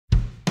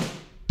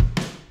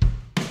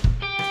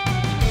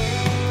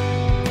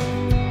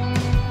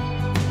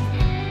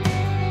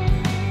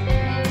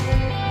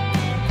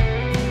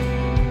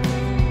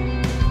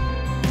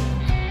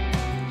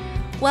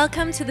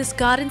Welcome to this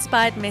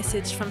God-inspired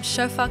message from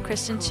Shofar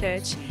Christian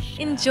Church.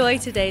 Enjoy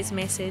today's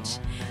message.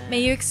 May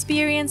you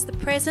experience the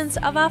presence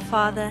of our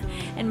Father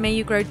and may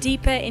you grow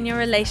deeper in your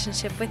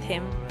relationship with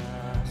Him.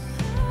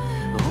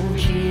 Oh,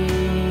 Jesus,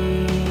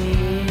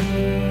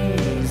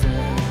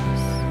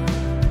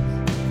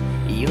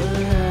 your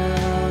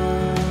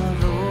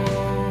love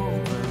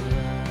over us.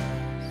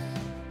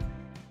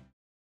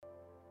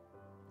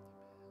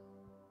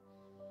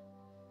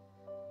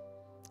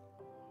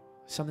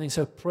 Something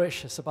so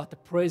precious about the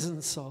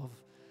presence of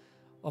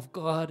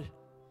God. You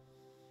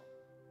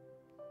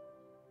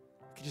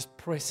can just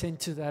press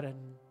into that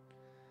and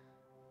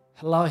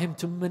allow Him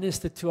to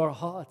minister to our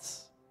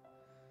hearts.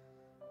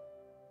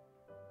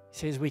 He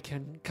says we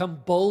can come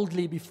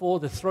boldly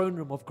before the throne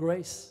room of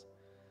grace.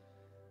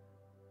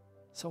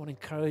 So I want to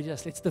encourage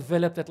us, let's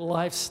develop that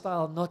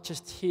lifestyle, not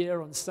just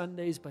here on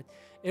Sundays, but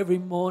every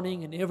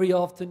morning and every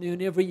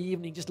afternoon, every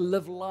evening. Just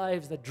live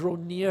lives that draw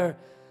near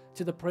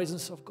to the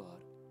presence of God.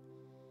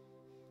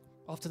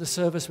 After the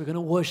service, we're going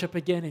to worship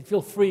again, and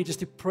feel free just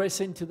to press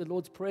into the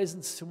Lord's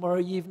presence. Tomorrow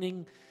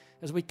evening,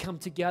 as we come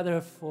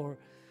together for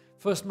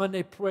First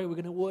Monday prayer, we're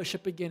going to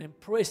worship again and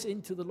press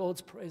into the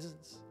Lord's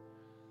presence.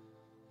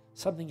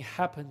 Something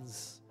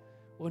happens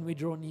when we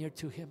draw near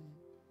to Him.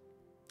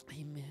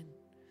 Amen.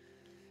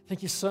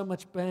 Thank you so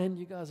much, band.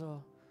 You guys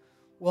are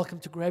welcome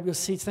to grab your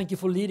seats. Thank you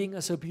for leading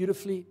us so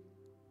beautifully.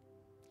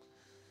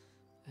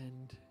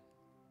 And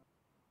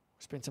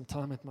spent some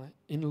time at my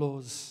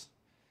in-laws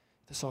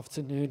this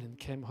afternoon and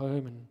came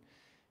home and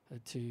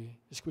had to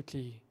just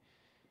quickly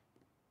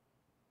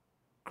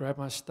grab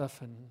my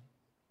stuff and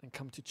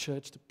come to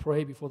church to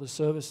pray before the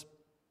service.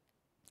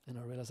 And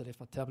I realized I left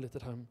my tablet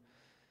at home.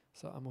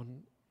 So I'm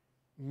on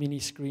mini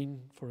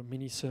screen for a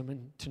mini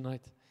sermon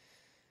tonight.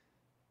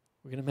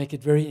 We're going to make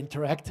it very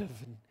interactive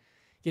and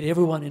get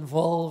everyone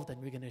involved,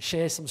 and we're going to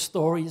share some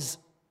stories.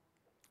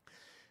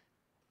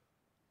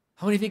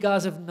 How many of you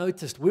guys have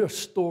noticed we're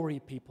story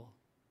people?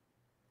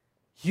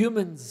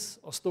 Humans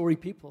are story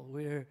people.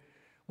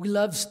 We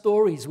love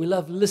stories. We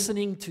love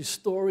listening to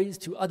stories,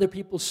 to other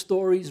people's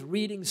stories,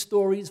 reading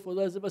stories for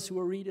those of us who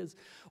are readers,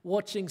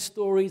 watching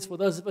stories for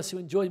those of us who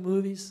enjoy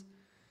movies.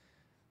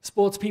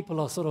 Sports people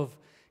are sort of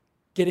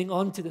getting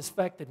on to this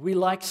fact that we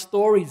like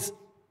stories.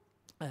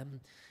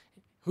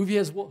 Who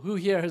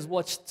here has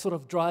watched sort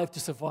of Drive to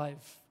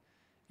Survive?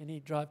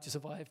 Any Drive to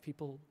Survive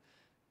people?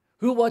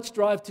 Who watched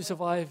Drive to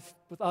Survive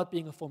without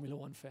being a Formula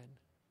One fan?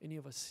 Any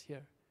of us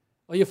here?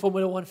 Are you a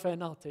Formula One fan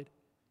now, Ted?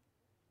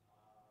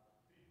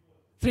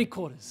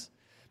 3/4.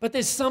 But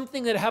there's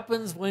something that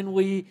happens when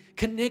we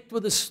connect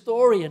with a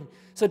story. And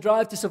so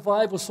Drive to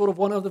Survive was sort of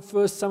one of the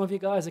first. Some of you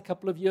guys a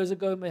couple of years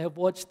ago may have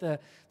watched the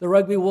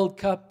Rugby World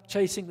Cup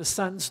Chasing the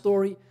Sun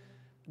story.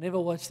 I never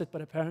watched it,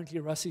 but apparently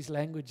Russie's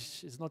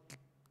language is not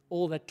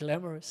all that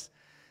glamorous.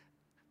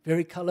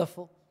 Very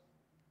colorful.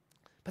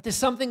 But there's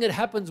something that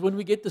happens when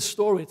we get the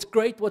story. It's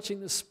great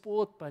watching the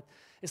sport, but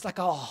it's like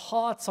our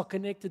hearts are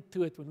connected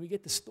to it when we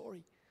get the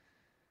story.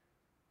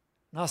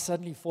 Now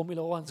suddenly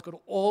Formula One's got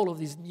all of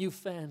these new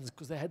fans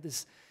because they had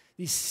these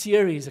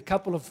series, a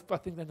couple of, I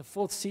think they're in the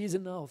 4th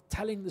season now, of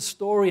telling the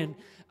story, and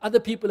other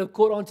people have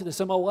caught on to this.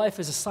 So my wife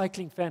is a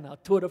cycling fan now.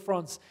 Tour de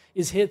France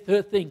is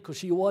her thing because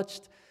she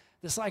watched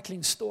the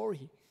cycling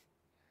story.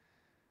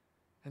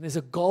 And there's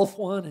a golf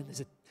one and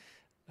there's a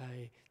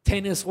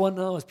tennis one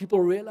now, as people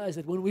realize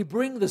that when we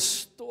bring the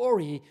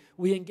story,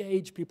 we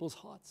engage people's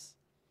hearts.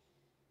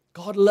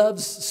 God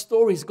loves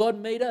stories. God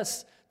made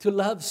us to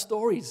love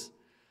stories.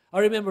 I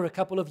remember a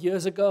couple of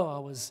years ago, I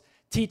was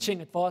teaching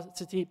at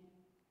varsity,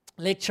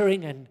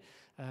 lecturing, and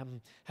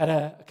had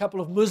a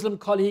couple of Muslim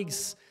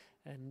colleagues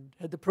and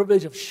had the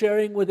privilege of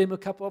sharing with them a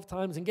couple of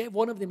times and gave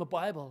one of them a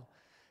Bible.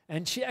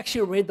 And she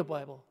actually read the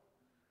Bible.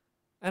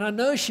 And I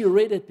know she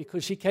read it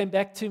because she came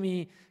back to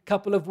me a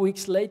couple of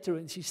weeks later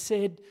and she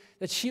said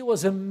that she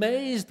was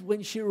amazed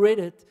when she read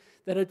it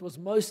that it was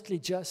mostly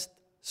just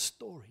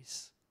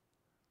stories.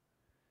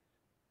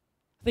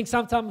 I think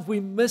sometimes we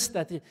miss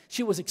that.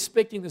 She was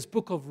expecting this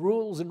book of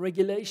rules and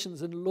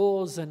regulations and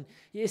laws, and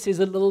yes, there's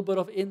a little bit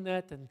of in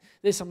that, and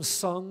there's some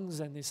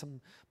songs and there's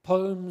some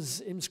poems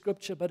in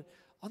Scripture, but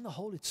on the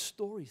whole, it's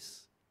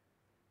stories.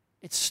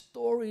 It's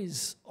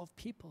stories of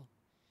people.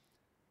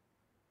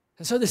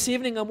 And so this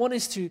evening, I want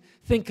us to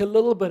think a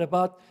little bit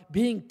about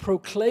being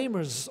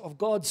proclaimers of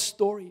God's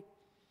story.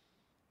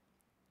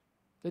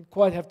 Didn't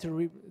quite have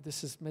to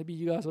this is, maybe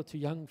you guys are too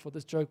young for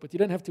this joke, but you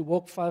don't have to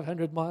walk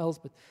 500 miles,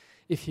 but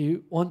if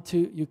you want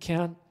to, you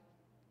can.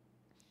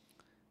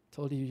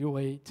 Told you you're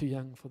way too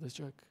young for this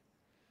joke.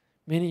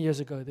 Many years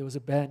ago, there was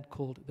a band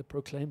called The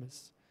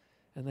Proclaimers,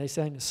 and they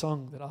sang a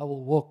song that I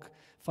will walk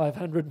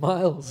 500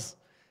 miles,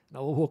 and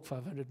I will walk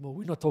 500 more.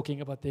 We're not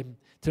talking about them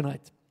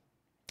tonight.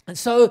 And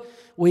so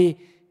we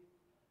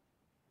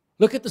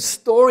look at the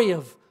story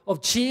of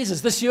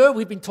Jesus. This year,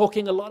 we've been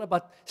talking a lot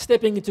about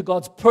stepping into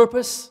God's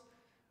purpose.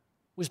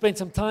 We spent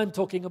some time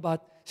talking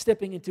about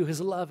stepping into His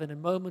love, and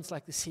in moments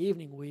like this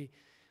evening, we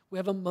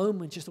have a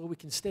moment just where we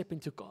can step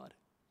into God,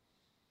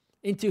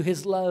 into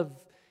His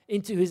love,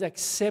 into His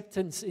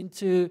acceptance,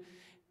 into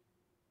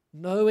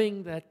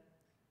knowing that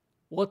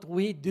what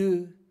we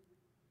do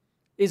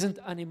isn't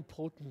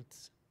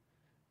unimportant,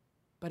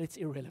 but it's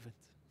irrelevant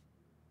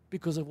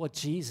because of what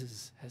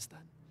Jesus has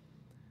done.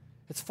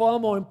 It's far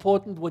more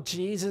important what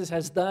Jesus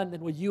has done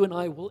than what you and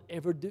I will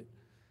ever do.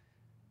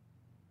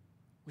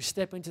 We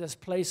step into this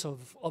place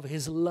of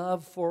His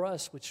love for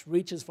us, which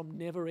reaches from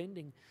never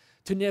ending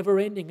to never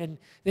ending. And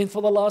then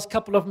for the last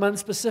couple of months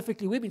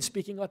specifically, we've been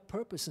speaking about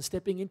purpose and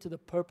stepping into the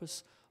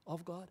purpose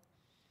of God.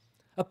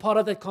 A part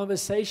of that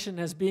conversation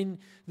has been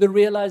the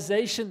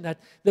realization that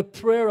the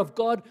prayer of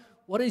God,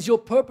 what is your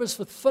purpose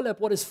with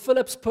Philip? What is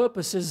Philip's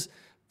purpose is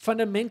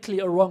fundamentally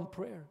a wrong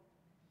prayer.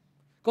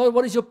 God,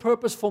 what is your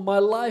purpose for my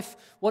life?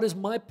 What is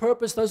my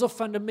purpose? Those are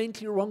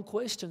fundamentally wrong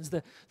questions.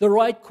 The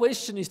right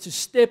question is to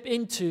step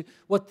into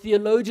what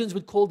theologians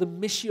would call the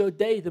Missio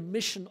Dei, the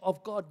mission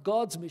of God,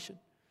 God's mission.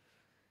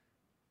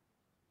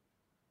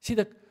 See,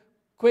 the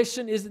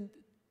question isn't,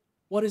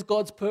 what is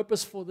God's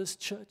purpose for this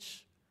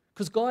church?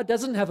 Because God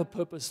doesn't have a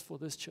purpose for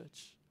this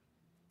church.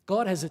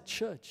 God has a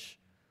church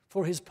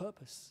for His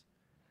purpose.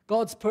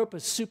 God's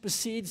purpose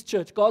supersedes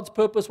church. God's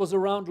purpose was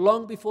around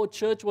long before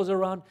church was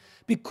around.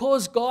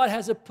 Because God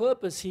has a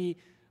purpose, He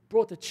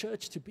brought the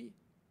church to be,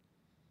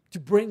 to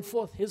bring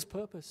forth His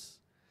purpose.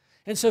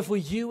 And so for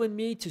you and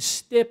me to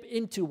step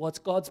into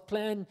what God's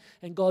plan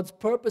and God's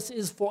purpose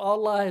is for our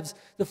lives,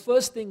 the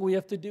first thing we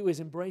have to do is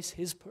embrace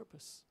His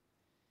purpose.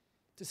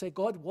 To say,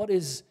 God, what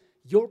is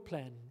your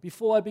plan?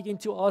 Before I begin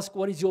to ask,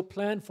 what is your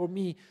plan for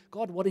me?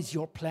 God, what is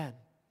your plan?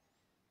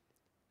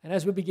 And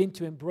as we begin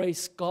to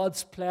embrace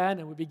God's plan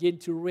and we begin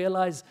to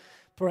realize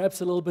perhaps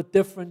a little bit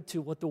different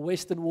to what the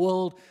Western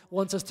world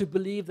wants us to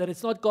believe, that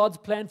it's not God's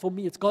plan for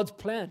me, it's God's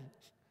plan.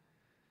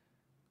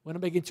 When I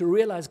begin to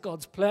realize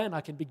God's plan,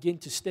 I can begin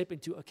to step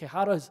into, okay,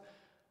 how does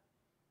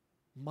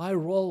my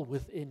role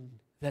within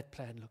that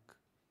plan look?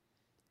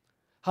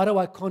 How do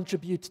I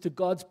contribute to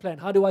God's plan?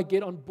 How do I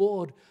get on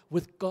board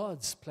with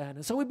God's plan?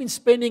 And so we've been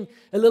spending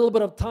a little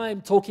bit of time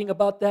talking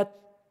about that.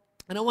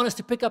 And I want us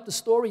to pick up the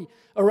story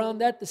around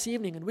that this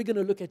evening. And we're going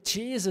to look at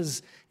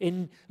Jesus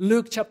in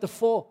Luke chapter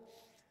 4.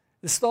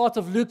 The start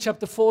of Luke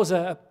chapter 4 is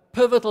a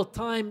pivotal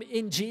time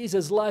in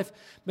Jesus' life.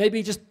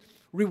 Maybe just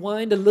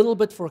rewind a little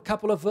bit for a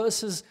couple of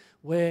verses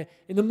where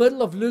in the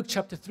middle of Luke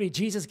chapter 3,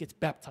 Jesus gets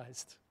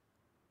baptized.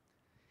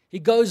 He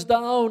goes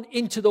down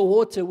into the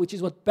water, which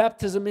is what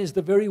baptism is.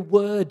 The very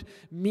word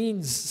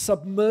means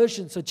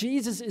submersion. So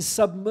Jesus is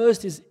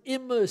submersed, is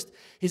immersed,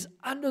 he's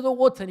under the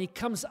water, and he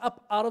comes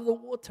up out of the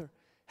water,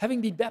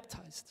 having been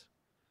baptized.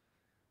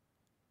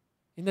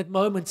 In that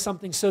moment,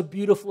 something so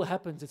beautiful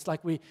happens. It's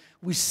like we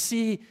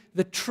see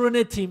the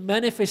Trinity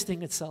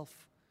manifesting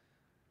itself.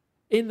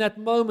 In that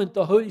moment,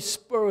 the Holy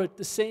Spirit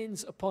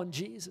descends upon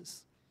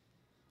Jesus.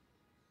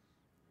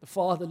 The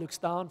Father looks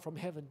down from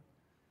heaven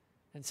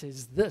and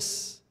says,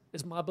 "This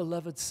is my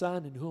beloved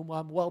Son in whom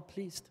I'm well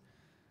pleased."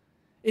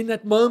 In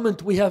that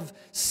moment, we have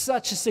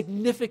such a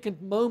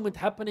significant moment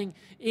happening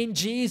in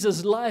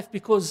Jesus' life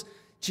because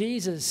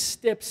Jesus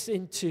steps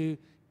into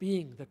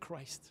being the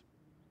Christ.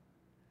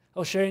 I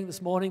was sharing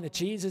this morning that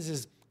Jesus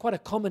is quite a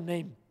common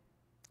name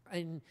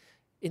in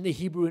the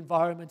Hebrew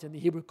environment, in the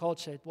Hebrew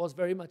culture. It was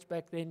very much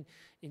back then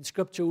in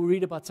Scripture. We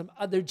read about some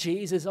other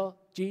Jesus, not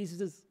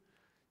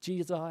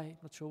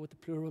sure what the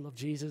plural of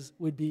Jesus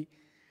would be.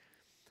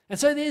 And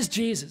so there's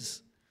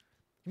Jesus.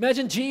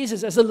 Imagine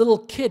Jesus as a little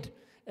kid,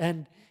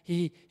 and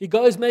he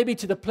goes maybe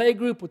to the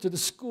playgroup or to the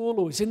school,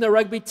 or he's in the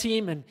rugby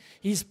team, and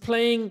he's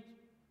playing.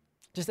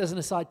 Just as an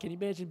aside, can you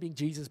imagine being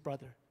Jesus'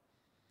 brother?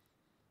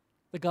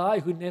 The guy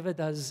who never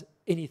does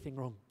anything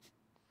wrong.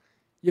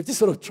 You have to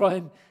sort of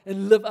try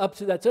and live up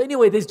to that. So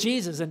anyway, there's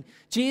Jesus, and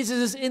Jesus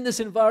is in this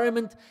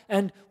environment,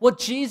 and what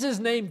Jesus'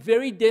 name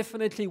very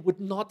definitely would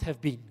not have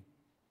been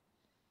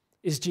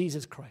is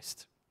Jesus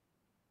Christ.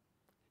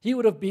 He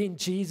would have been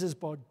Jesus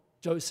bar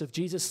Joseph,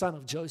 Jesus son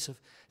of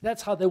Joseph.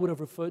 That's how they would have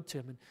referred to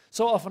him. And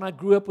so often I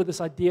grew up with this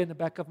idea in the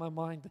back of my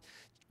mind that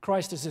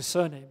Christ is his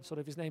surname, sort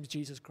of his name's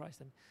Jesus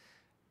Christ. And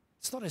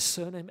it's not his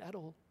surname at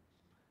all.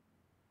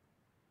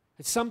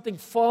 It's something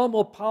far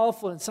more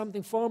powerful and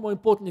something far more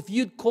important. If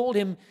you'd called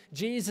him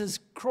Jesus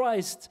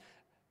Christ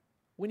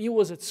when he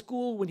was at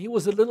school, when he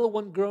was a little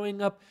one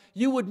growing up,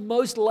 you would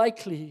most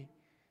likely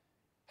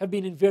have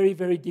been in very,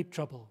 very deep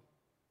trouble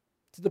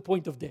to the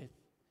point of death.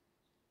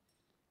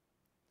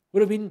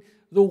 Would have been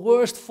the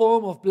worst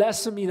form of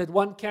blasphemy that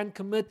one can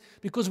commit,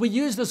 because we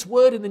use this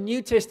word in the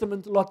New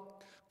Testament a lot,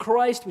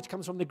 Christ, which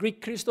comes from the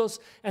Greek Christos,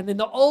 and in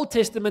the Old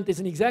Testament there's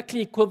an exactly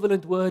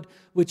equivalent word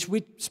which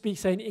we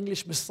say in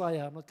English,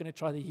 Messiah. I'm not going to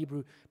try the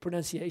Hebrew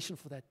pronunciation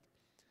for that.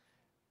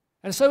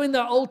 And so in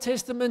the Old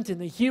Testament, in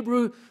the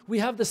Hebrew, we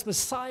have this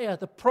Messiah,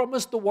 the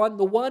promised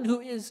one who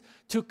is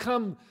to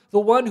come, the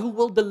one who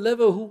will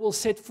deliver, who will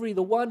set free,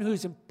 the one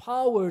who's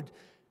empowered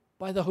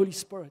by the Holy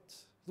Spirit,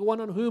 the one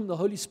on whom the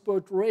Holy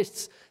Spirit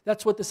rests.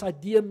 That's what this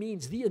idea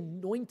means, the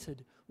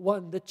anointed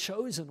one, the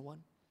chosen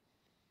one.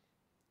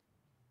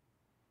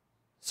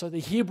 So the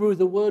Hebrew,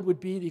 the word would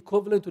be, the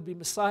equivalent would be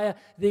Messiah.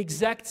 The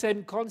exact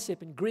same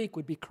concept in Greek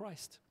would be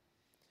Christ.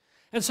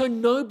 And so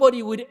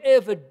nobody would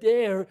ever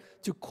dare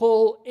to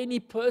call any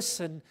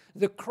person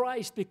the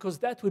Christ, because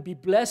that would be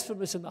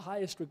blasphemous in the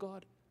highest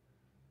regard.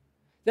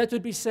 That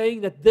would be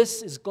saying that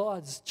this is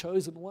God's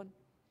chosen one.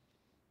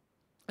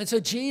 And so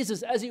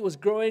Jesus, as he was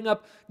growing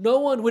up, no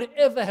one would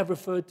ever have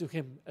referred to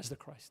him as the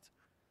Christ.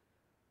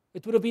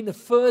 It would have been the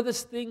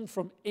furthest thing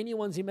from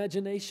anyone's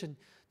imagination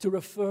to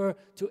refer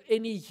to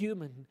any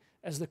human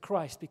as the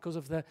Christ, because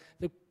of the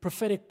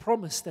prophetic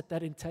promise that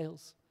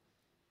entails.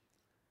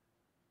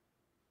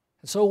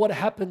 And so what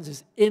happens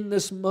is, in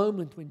this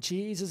moment when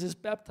Jesus is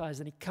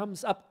baptized and he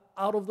comes up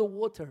out of the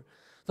water,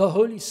 the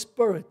Holy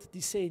Spirit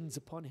descends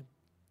upon him.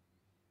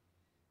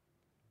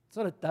 It's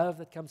not a dove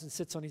that comes and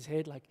sits on his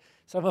head like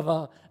some of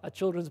our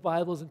children's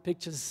Bibles and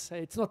pictures say.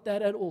 It's not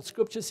that at all.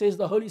 Scripture says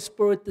the Holy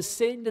Spirit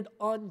descended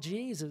on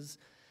Jesus,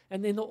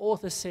 and then the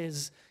author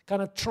says,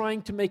 kind of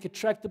trying to make it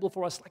tractable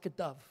for us, like a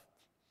dove.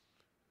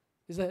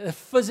 There's a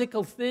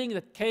physical thing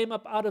that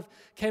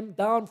came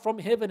down from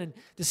heaven and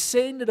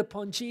descended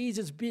upon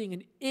Jesus' being.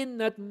 And in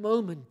that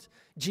moment,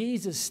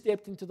 Jesus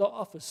stepped into the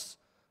office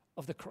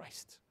of the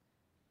Christ.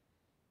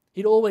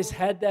 He'd always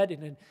had that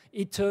in an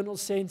eternal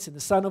sense, in the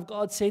Son of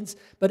God sense.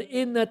 But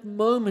in that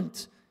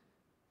moment,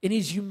 in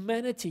his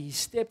humanity, he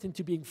stepped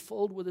into being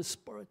filled with the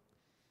Spirit,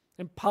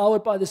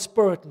 empowered by the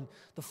Spirit. And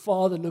the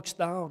Father looks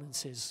down and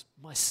says,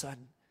 "My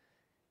Son,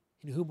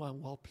 in whom I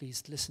am well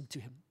pleased, listen to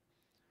him."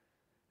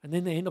 And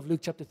then the end of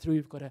Luke chapter 3,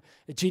 we've got a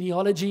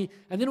genealogy.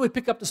 And then we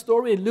pick up the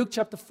story in Luke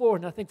chapter 4.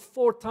 And I think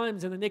 4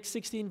 times in the next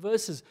 16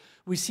 verses,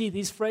 we see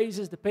these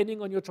phrases,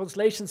 depending on your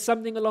translation,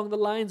 something along the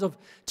lines of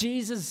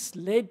Jesus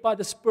led by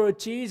the Spirit,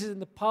 Jesus in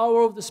the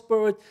power of the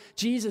Spirit,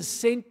 Jesus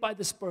sent by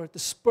the Spirit, the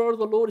Spirit of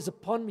the Lord is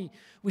upon me.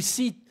 We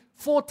see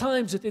 4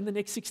 times within the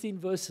next 16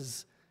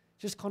 verses,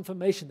 just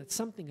confirmation that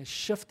something has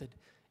shifted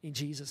in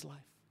Jesus'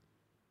 life.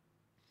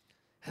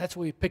 And that's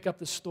where we pick up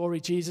the story.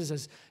 Jesus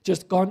has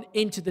just gone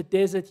into the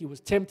desert. He was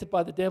tempted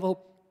by the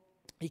devil.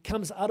 He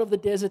comes out of the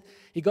desert.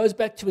 He goes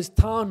back to his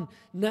town,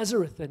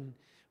 Nazareth. And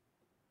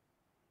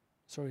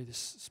sorry, this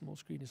small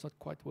screen is not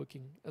quite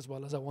working as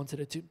well as I wanted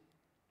it to.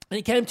 And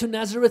he came to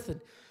Nazareth, and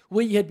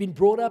where he had been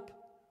brought up.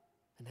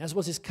 And as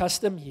was his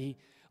custom, he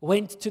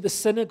went to the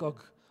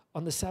synagogue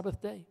on the Sabbath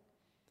day.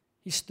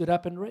 He stood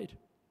up and read.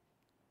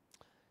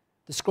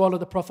 The scroll of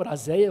the prophet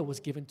Isaiah was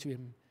given to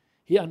him.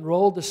 He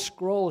unrolled the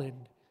scroll,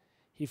 and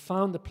he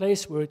found the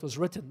place where it was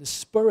written, "The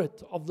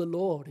Spirit of the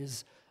Lord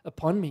is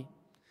upon me,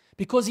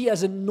 because he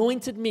has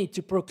anointed me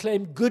to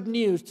proclaim good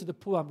news to the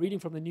poor." I'm reading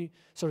from the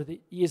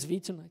ESV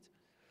tonight.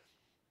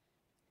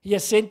 "He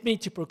has sent me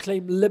to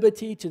proclaim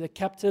liberty to the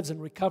captives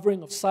and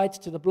recovering of sight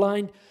to the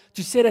blind,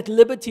 to set at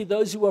liberty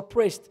those who are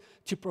oppressed,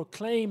 to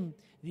proclaim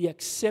the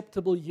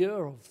acceptable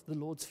year of the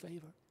Lord's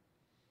favor."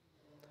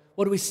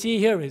 What we see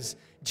here is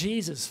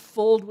Jesus,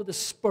 filled with the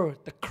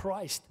Spirit, the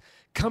Christ,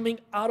 coming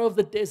out of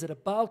the desert,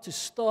 about to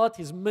start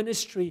his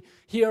ministry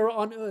here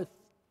on earth.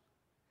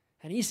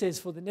 And he says,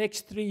 for the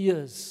next 3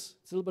 years,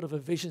 it's a little bit of a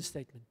vision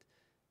statement,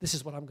 this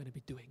is what I'm going to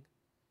be doing.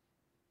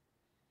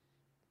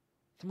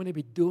 I'm going to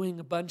be doing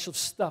a bunch of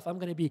stuff. I'm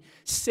going to be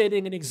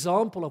setting an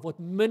example of what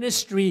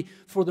ministry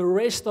for the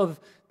rest of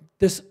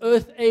this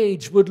earth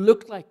age would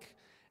look like.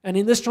 And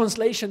in this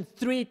translation,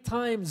 3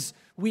 times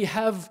we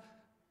have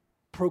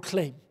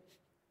proclaim.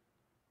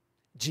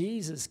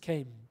 Jesus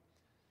came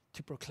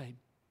to proclaim.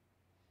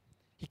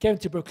 He came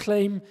to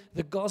proclaim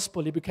the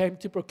gospel. He came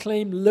to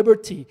proclaim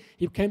liberty.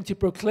 He came to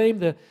proclaim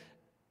the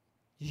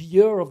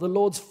year of the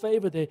Lord's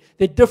favor. There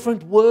are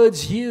different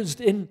words used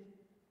in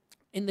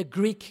the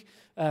Greek,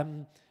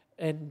 and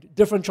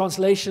different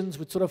translations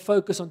would sort of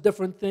focus on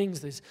different things.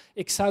 There's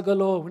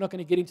exagolo. We're not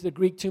going to get into the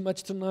Greek too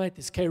much tonight.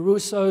 There's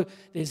keruso.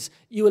 There's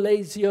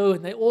eulasio.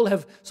 And they all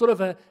have sort of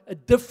a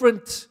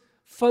different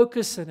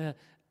focus and a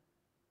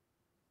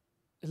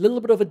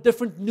little bit of a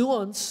different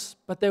nuance,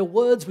 but they're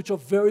words which are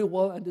very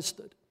well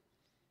understood.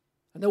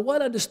 And they're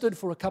well understood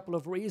for a couple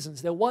of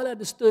reasons. They're well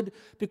understood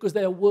because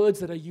they are words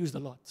that are used a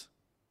lot.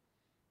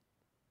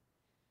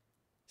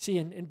 See,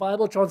 in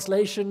Bible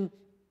translation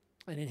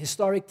and in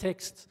historic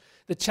texts,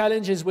 the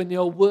challenge is when there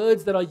are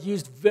words that are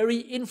used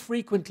very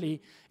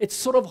infrequently, it's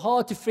sort of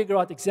hard to figure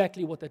out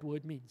exactly what that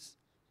word means.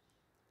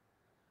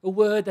 A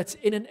word that's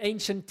in an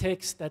ancient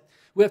text that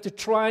we have to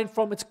try and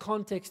from its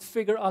context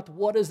figure out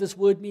what does this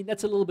word mean.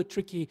 That's a little bit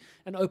tricky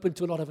and open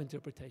to a lot of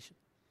interpretation.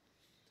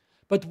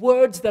 But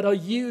words that are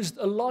used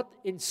a lot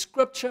in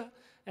Scripture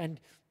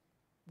and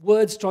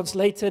words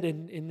translated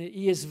in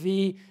the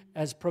ESV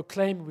as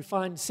proclaim, we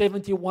find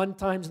 71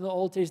 times in the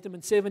Old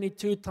Testament,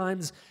 72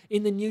 times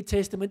in the New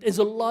Testament, is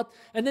a lot.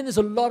 And then there's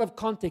a lot of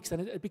context,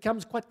 and it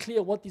becomes quite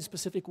clear what these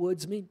specific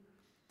words mean.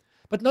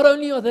 But not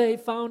only are they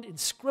found in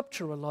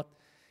Scripture a lot,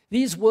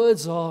 these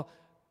words are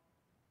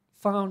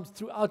found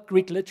throughout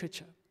Greek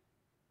literature.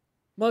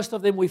 Most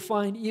of them we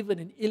find even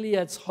in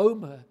Iliad's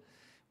Homer,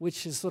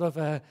 which is sort of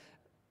a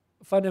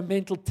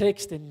fundamental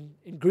text in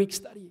Greek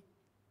study.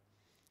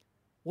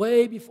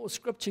 Way before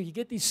Scripture, you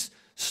get these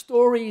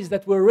stories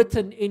that were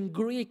written in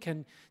Greek,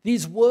 and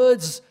these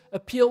words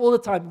appear all the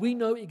time. We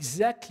know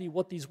exactly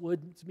what these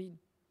words mean.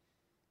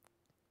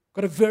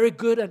 got a very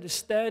good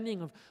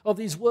understanding of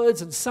these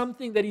words, and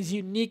something that is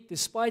unique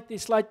despite their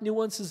slight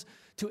nuances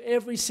to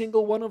every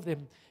single one of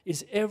them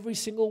is every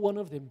single one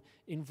of them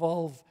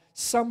involve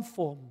some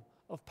form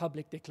of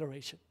public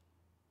declaration.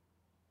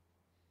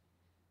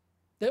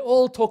 They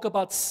all talk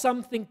about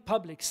something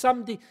public,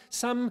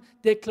 some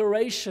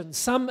declaration,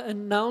 some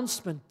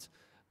announcement.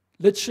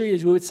 Literally,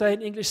 as we would say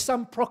in English,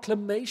 some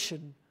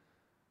proclamation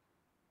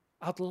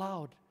out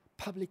loud,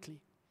 publicly.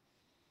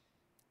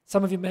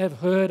 Some of you may have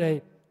heard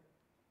a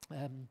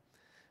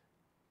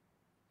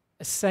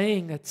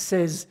saying that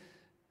says,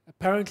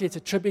 apparently it's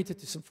attributed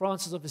to St.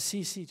 Francis of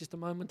Assisi. Just a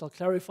moment, I'll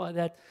clarify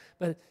that.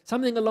 But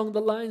something along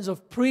the lines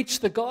of preach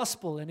the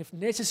gospel and if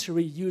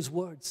necessary, use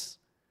words.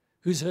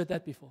 Who's heard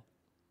that before?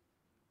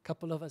 A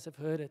couple of us have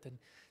heard it, and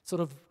sort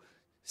of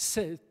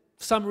for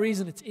some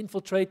reason it's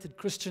infiltrated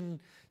Christian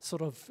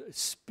sort of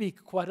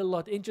speak quite a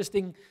lot.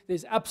 Interesting,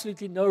 there's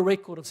absolutely no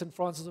record of St.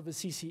 Francis of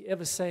Assisi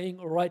ever saying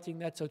or writing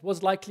that, so it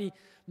was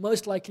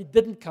most likely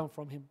didn't come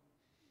from him.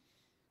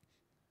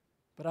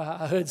 But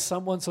I heard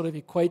someone sort of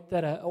equate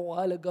that a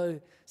while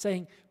ago,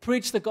 saying,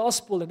 preach the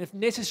gospel and if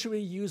necessary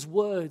use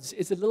words.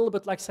 It's a little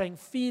bit like saying,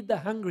 feed the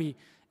hungry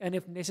and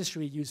if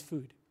necessary use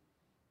food.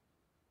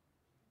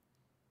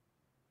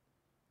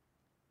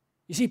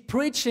 You see,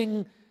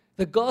 preaching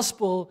the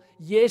gospel,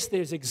 yes,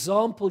 there's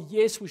example.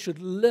 Yes, we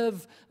should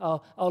live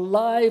our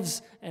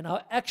lives and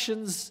our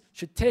actions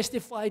should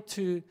testify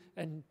to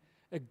and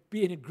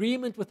be in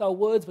agreement with our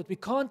words, but we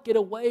can't get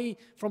away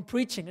from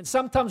preaching. And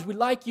sometimes we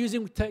like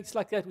using texts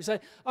like that. We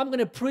say, I'm going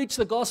to preach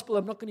the gospel,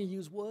 I'm not going to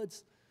use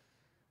words.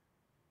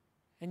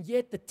 And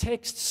yet the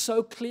text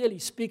so clearly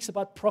speaks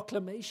about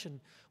proclamation,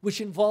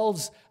 which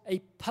involves a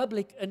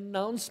public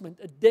announcement,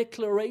 a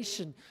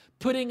declaration,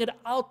 putting it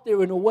out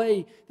there in a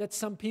way that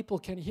some people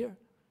can hear.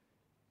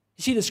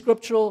 You see, the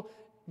scriptural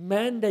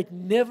mandate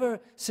never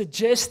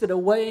suggested a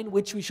way in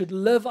which we should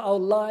live our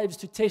lives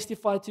to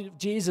testify to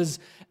Jesus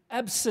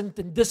absent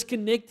and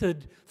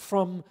disconnected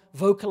from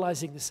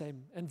vocalizing the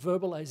same and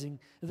verbalizing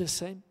the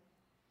same.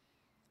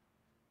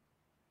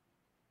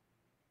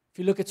 If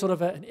you look at sort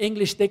of an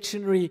English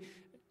dictionary,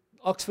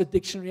 Oxford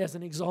Dictionary as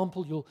an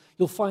example,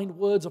 you'll find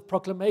words of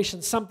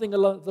proclamation, something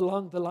along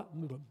the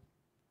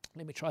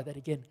let me try that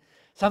again.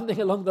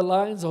 Something along the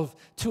lines of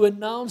to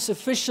announce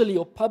officially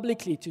or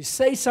publicly, to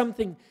say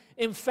something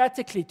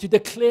emphatically, to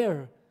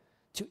declare,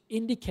 to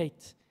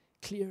indicate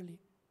clearly.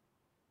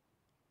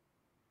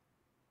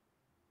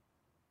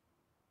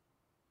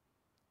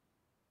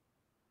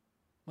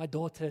 My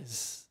daughter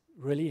is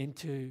really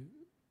into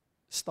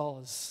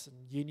stars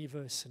and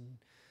universe and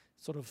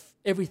sort of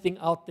everything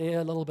out there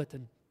a little bit.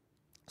 And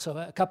so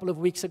a couple of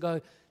weeks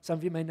ago, some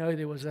of you may know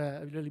there was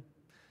a really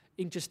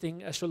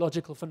interesting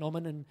astrological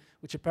phenomenon,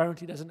 which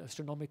apparently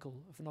astronomical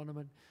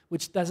phenomenon,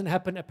 which doesn't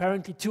happen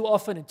apparently too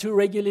often and too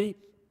regularly.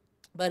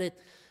 But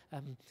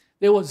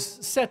there was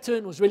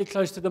Saturn was really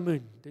close to the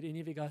moon. Did any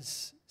of you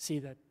guys see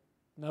that?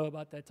 Know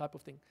about that type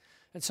of thing?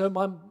 And so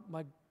my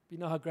you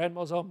know how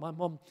grandmas are. My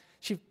mom,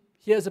 she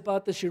hears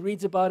about this, she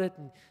reads about it,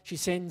 and she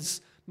sends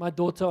my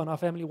daughter on our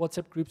family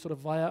WhatsApp group, sort of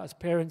via us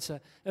parents,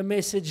 a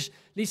message.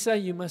 Lisa,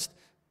 you must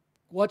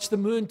watch the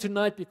moon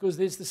tonight because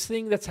there's this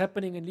thing that's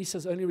happening. And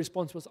Lisa's only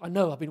response was, I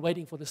know, I've been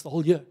waiting for this the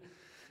whole year.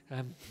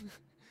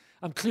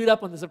 I'm clued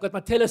up on this. I've got my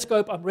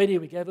telescope. I'm ready.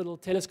 We gave her a little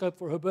telescope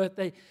for her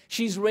birthday.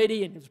 She's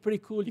ready, and it was pretty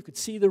cool. You could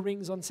see the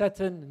rings on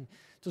Saturn, and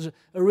it was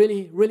a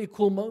really, really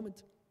cool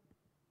moment.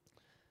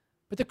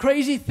 But the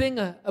crazy thing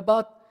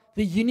about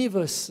the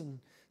universe, and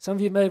some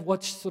of you may have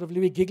watched sort of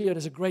Louis Giglio.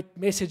 There's a great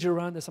message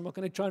around this. I'm not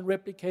going to try and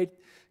replicate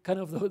kind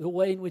of the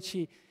way in which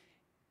he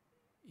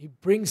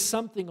brings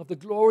something of the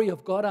glory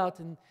of God out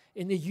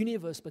in the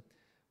universe. But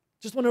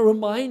just want to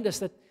remind us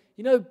that,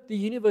 you know, the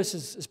universe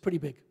is pretty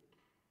big.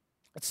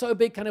 It's so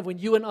big, kind of when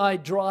you and I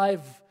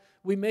drive,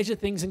 we measure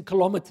things in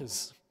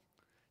kilometers.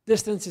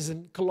 Distance is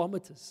in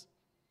kilometers.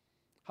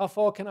 How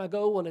far can I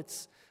go? Well,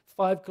 it's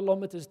 5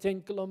 kilometers,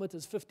 10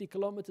 kilometers, 50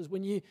 kilometers.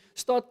 When you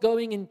start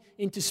going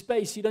into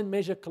space, you don't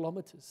measure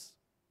kilometers.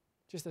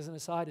 Just as an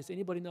aside, does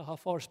anybody know how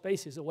far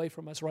space is away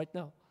from us right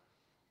now?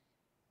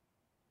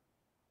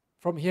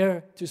 From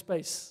here to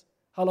space.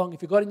 How long?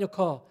 If you got in your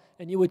car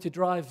and you were to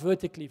drive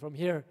vertically from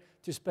here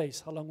to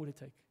space, how long would it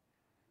take?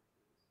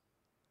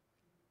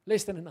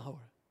 Less than an hour.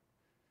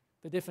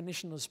 The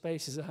definition of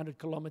space is 100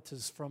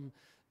 kilometers from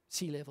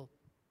sea level.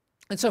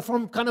 And so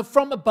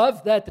from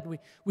above that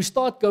we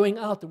start going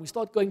out and we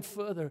start going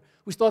further.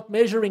 We start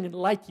measuring in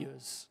light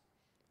years.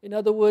 In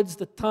other words,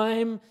 the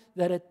time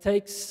that it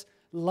takes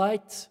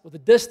light, or the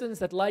distance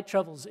that light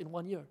travels in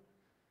 1 year.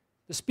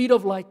 The speed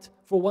of light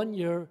for 1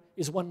 year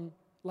is 1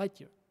 light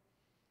year.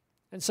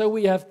 And so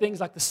we have things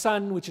like the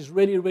sun, which is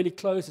really, really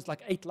close. It's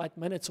like 8 light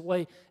minutes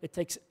away. It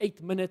takes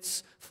 8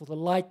 minutes for the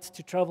light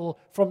to travel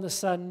from the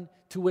sun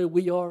to where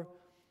we are.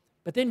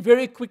 But then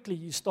very quickly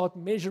you start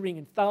measuring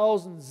in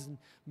thousands and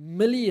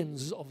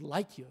millions of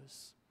light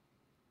years.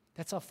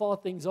 That's how far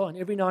things are. And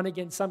every now and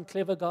again, some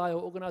clever guy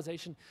or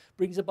organization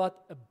brings about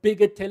a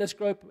bigger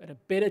telescope and a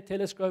better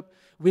telescope.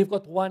 We've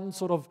got one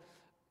sort of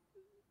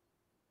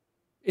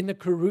in the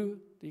Karoo,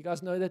 Do you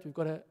guys know that?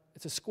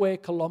 It's a square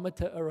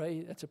kilometer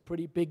array. That's a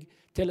pretty big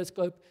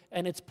telescope.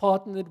 And it's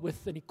partnered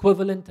with an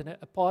equivalent and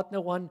a partner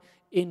one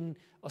in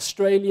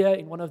Australia,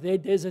 in one of their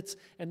deserts.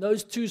 And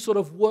those two sort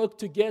of work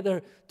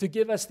together to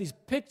give us these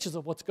pictures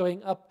of what's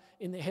going up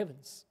in the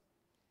heavens.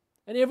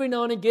 And every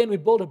now and again, we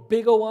build a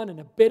bigger one and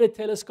a better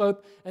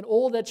telescope. And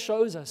all that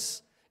shows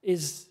us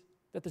is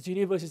that this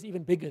universe is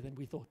even bigger than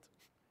we thought.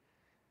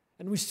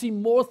 And we see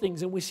more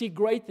things, and we see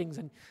great things,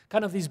 and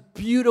kind of these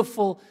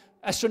beautiful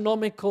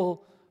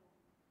astronomical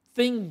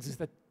things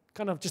that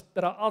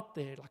are out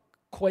there, like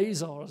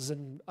quasars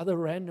and other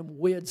random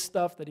weird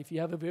stuff that if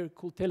you have a very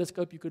cool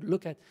telescope you could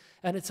look at,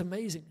 and it's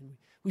amazing.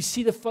 We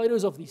see the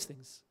photos of these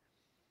things.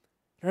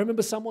 I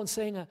remember someone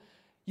saying,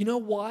 you know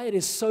why it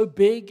is so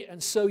big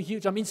and so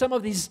huge? I mean, some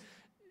of these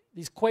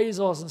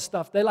quasars and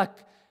stuff, they're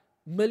like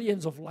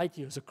millions of light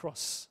years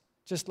across,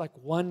 just like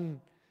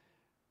one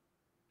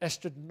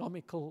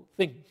astronomical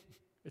thing.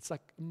 It's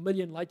like a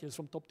million light years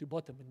from top to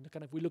bottom. And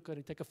kind of, we look at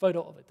it, take a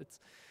photo of it. It's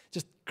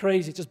just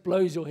crazy. It just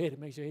blows your head. It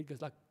makes your head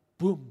goes like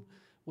boom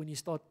when you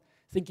start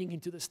thinking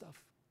into this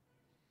stuff.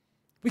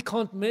 We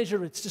can't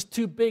measure it. It's just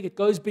too big. It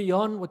goes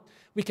beyond what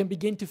we can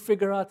begin to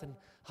figure out. And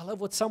I love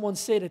what someone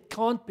said. It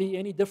can't be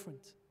any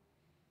different.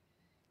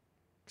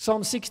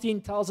 Psalm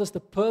 16 tells us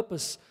the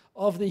purpose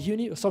of the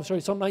universe.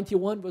 Psalm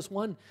 91 verse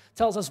 1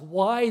 tells us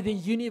why the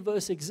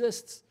universe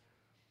exists.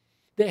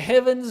 The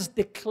heavens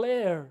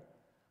declare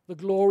the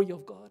glory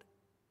of God,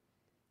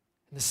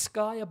 and the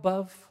sky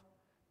above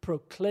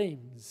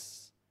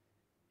proclaims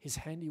His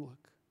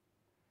handiwork.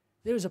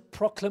 There is a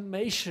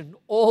proclamation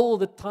all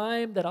the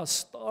time that our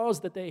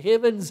stars, that the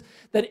heavens,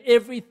 that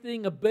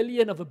everything a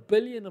billion of a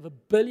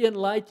billion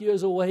light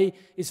years away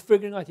is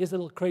figuring out. Here's a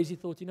little crazy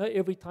thought. You know,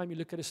 every time you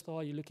look at a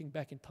star, you're looking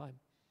back in time.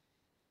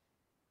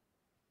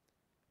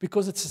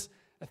 Because it's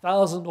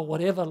 1,000 or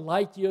whatever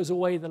light years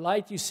away. The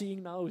light you're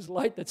seeing now is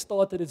light that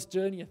started its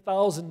journey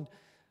 1,000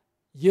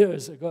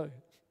 years ago.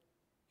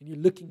 And you're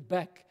looking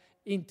back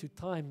into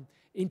time,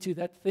 into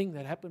that thing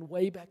that happened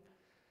way back.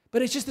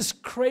 But it's just this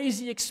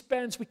crazy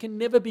expanse we can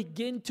never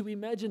begin to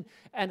imagine.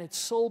 And its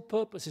sole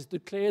purpose is to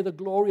declare the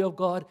glory of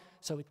God,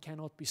 so it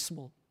cannot be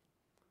small.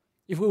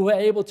 If we were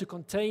able to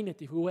contain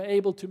it, if we were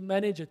able to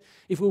manage it,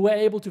 if we were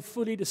able to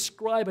fully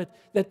describe it,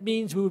 that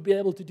means we would be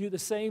able to do the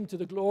same to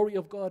the glory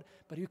of God.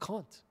 But you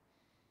can't.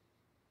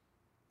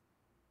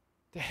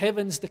 The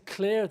heavens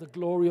declare the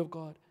glory of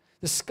God.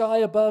 The sky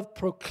above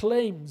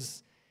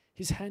proclaims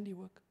His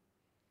handiwork.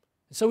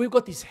 And so we've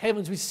got these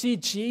heavens. We see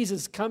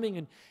Jesus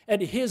coming,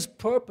 and His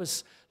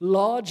purpose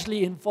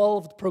largely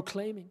involved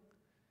proclaiming.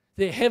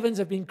 The heavens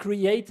have been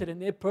created,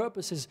 and their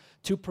purpose is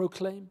to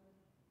proclaim.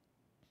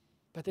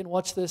 But then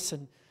watch this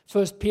in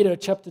 1 Peter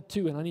chapter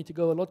 2, and I need to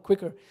go a lot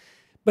quicker.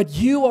 But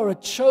you are a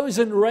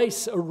chosen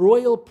race, a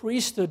royal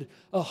priesthood,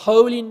 a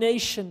holy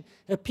nation,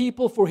 a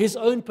people for His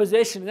own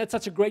possession. And that's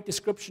such a great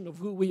description of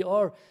who we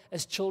are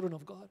as children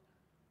of God.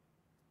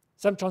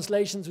 Some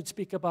translations would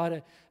speak about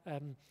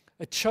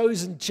a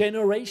chosen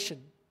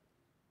generation,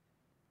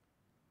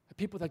 a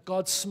people that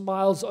God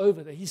smiles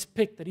over, that He's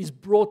picked, that He's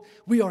brought.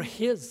 We are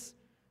His.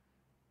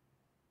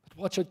 But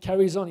watch how it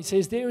carries on. He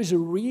says there is a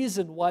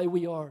reason why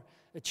we are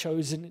a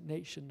chosen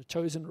nation, a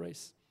chosen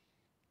race.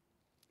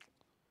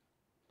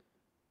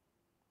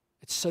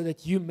 It's so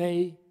that you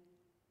may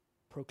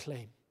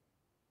proclaim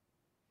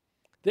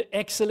the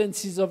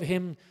excellencies of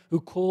Him who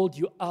called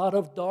you out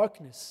of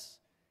darkness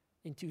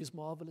into His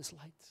marvelous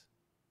light.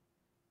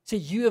 See,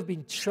 you have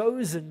been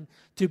chosen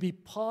to be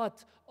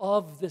part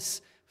of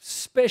this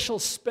special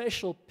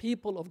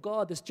people of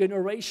God, this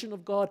generation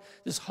of God,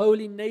 this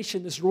holy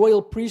nation, this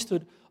royal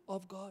priesthood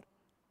of God.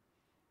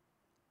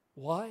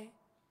 Why?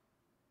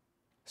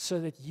 So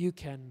that you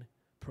can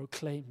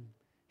proclaim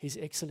His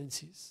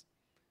excellencies.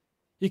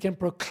 You can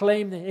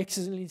proclaim the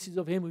excellencies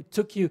of Him who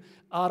took you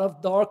out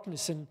of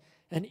darkness and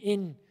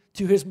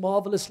into His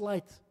marvelous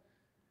light.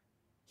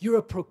 You're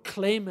a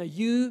proclaimer.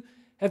 You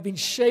have been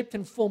shaped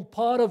and formed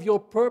part of your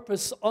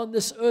purpose on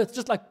this earth,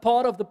 just like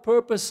part of the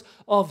purpose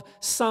of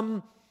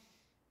some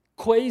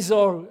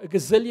quasar, a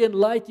gazillion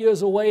light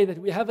years away that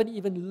we haven't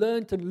even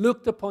learned and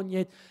looked upon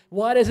yet.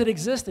 Why does it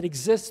exist? It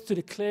exists to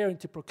declare and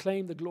to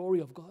proclaim the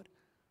glory of God.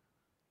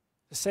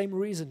 The same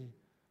reason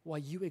why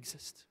you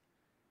exist.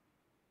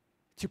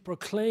 To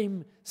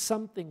proclaim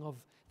something of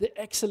the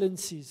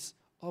excellencies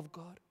of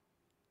God.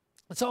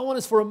 And so I want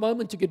us for a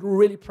moment to get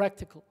really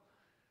practical.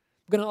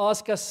 I'm going to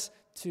ask us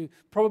to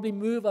probably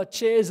move our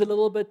chairs a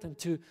little bit and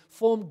to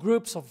form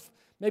groups of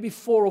maybe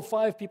 4 or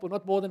 5 people,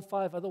 not more than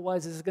 5.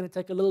 Otherwise, this is going to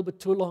take a little bit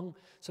too long.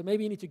 So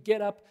maybe you need to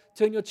get up,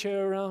 turn your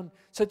chair around,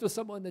 sit with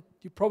someone that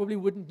you probably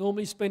wouldn't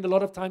normally spend a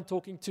lot of time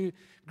talking to.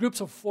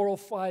 Groups of 4 or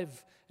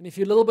 5. And if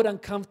you're a little bit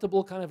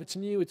uncomfortable, kind of it's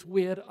new, it's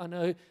weird, I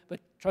know, but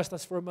trust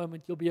us for a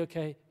moment, you'll be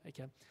okay.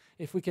 Okay.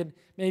 If we can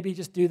maybe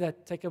just do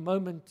that, take a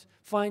moment,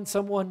 find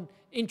someone,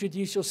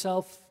 introduce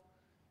yourself.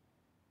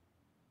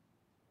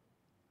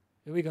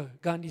 Here we go.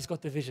 Gandhi's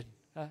got the vision.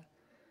 Let's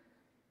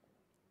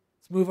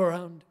move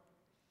around.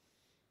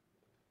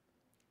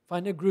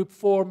 Find a group,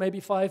 4,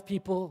 maybe 5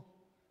 people.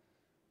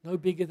 No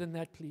bigger than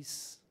that,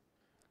 please.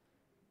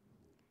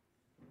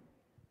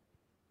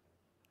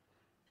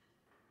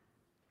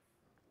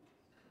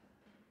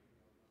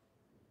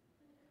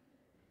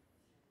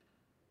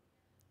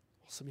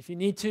 Awesome. If you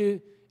need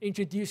to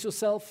introduce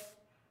yourself,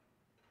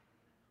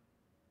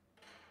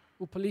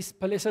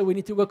 Palesa, we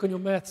need to work on your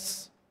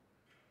maths.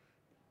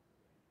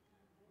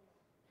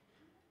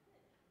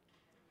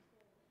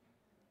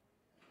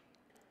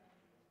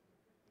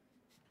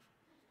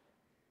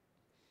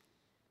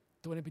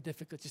 Don't want to be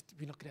difficult, just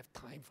we're not going to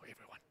have time for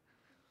everyone.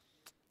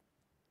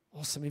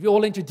 Awesome. If you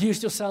all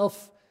introduce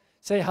yourself,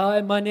 say, hi,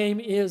 my name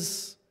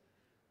is,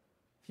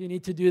 if you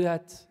need to do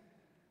that.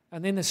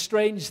 And then the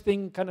strange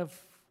thing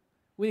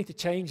we need to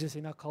change this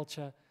in our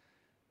culture.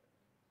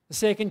 The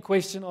second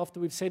question after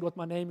we've said what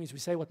my name is, we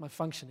say what my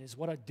function is,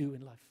 what I do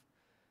in life.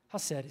 How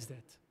sad is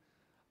that?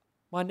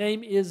 My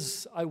name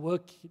is, I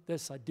work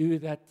this, I do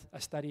that, I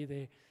study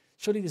there.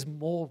 Surely there's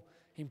more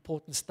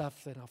important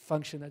stuff than our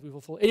function that we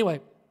fulfill.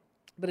 Anyway,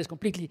 but it's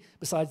completely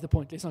besides the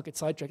point. Let's not get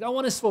sidetracked. I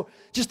want us for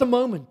just a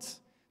moment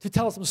to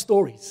tell some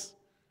stories,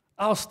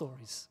 our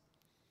stories.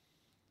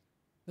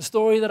 The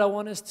story that I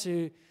want us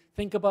to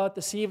think about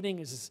this evening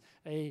is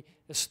a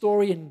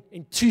story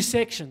in two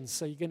sections.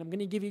 So I'm going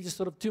to give you just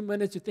sort of 2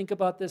 minutes to think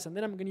about this, and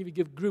then I'm going to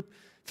give group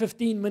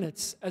 15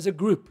 minutes as a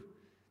group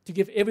to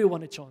give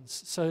everyone a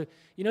chance. So,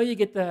 you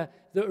get the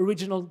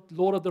original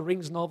Lord of the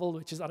Rings novel,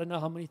 which is I don't know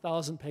how many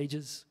thousand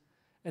pages.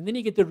 And then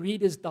you get the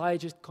Reader's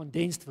Digest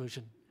condensed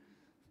version.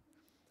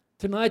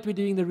 Tonight we're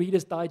doing the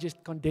Reader's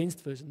Digest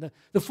condensed version.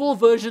 The full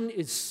version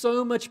is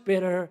so much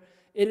better.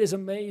 It is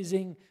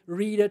amazing.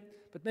 Read it.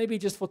 But maybe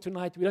just for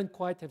tonight, we don't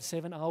quite have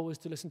 7 hours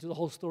to listen to the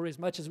whole story as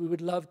much as we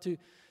would love to.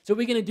 So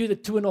we're going to do the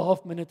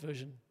 2.5-minute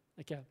version.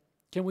 Okay.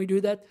 Can we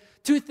do that?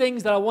 2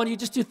 things that I want you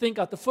just to think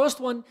out. The first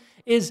one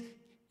is,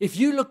 if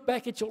you look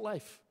back at your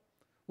life,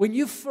 when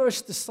you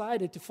first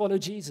decided to follow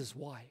Jesus,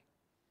 why?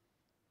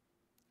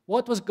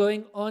 What was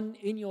going on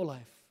in your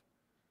life?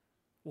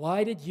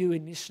 Why did you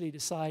initially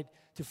decide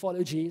to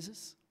follow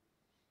Jesus?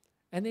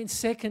 And then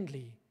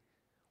secondly,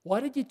 why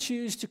did you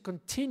choose to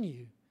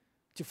continue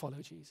to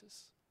follow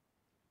Jesus?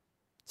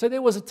 So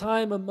there was a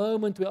time, a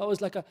moment where I was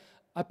like,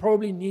 I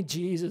probably need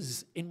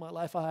Jesus in my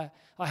life. I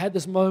had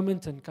this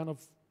moment and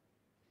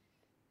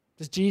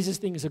this Jesus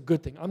thing is a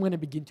good thing. I'm going to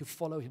begin to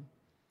follow him.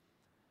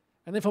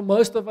 And then for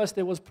most of us,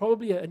 there was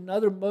probably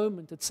another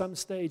moment at some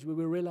stage where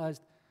we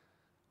realized,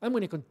 I'm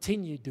going to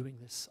continue doing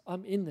this.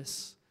 I'm in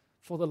this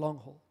for the long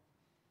haul.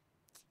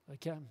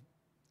 Okay.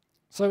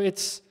 So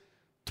it's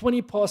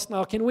 20 past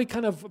now. Can we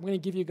I'm going to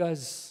give you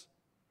guys,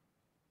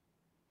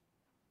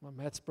 my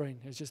maths brain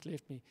has just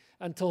left me,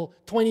 until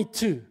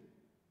 22.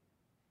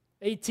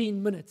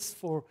 18 minutes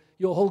for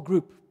your whole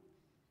group.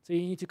 So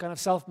you need to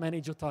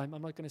self-manage your time.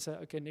 I'm not going to say,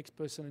 okay, next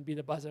person and be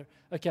the buzzer.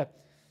 Okay.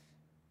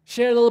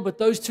 Share a little bit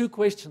those 2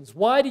 questions.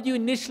 Why did you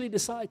initially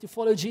decide to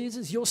follow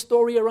Jesus? Your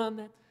story around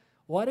that.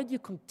 Why did you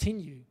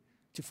continue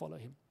to follow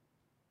him?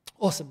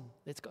 Awesome.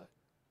 Let's go.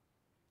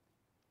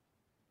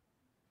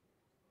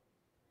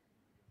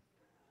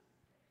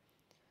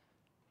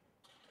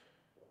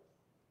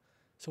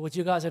 So what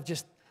you guys have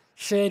just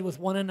shared with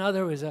one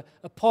another is a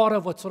part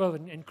of what sort of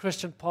in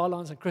Christian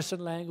parlance and Christian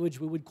language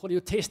we would call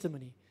your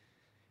testimony,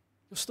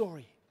 your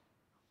story.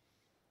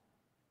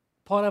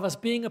 Part of us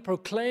being a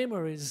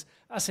proclaimer is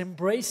us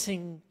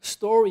embracing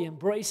story,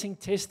 embracing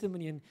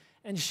testimony,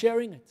 and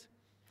sharing it.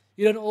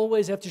 You don't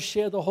always have to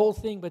share the whole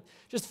thing, but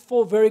just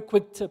 4 very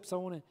quick tips I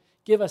want to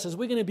give us as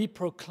we're going to be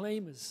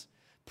proclaimers,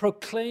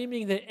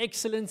 proclaiming the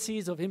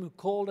excellencies of him who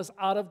called us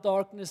out of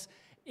darkness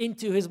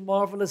into his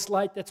marvelous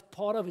light. That's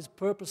part of his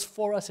purpose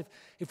for us.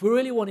 If we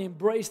really want to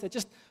embrace that,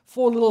 just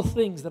 4 little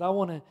things that I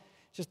want to,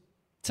 just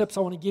tips I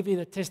want to give you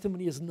that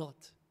testimony is not.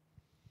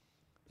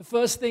 The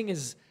first thing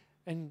is,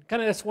 and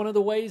that's one of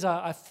the ways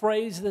I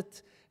phrased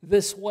it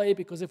this way,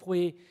 because if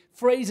we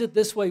phrase it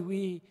this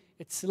way,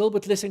 it's a little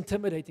bit less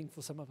intimidating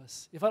for some of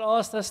us. If I'd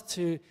asked us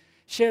to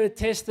share a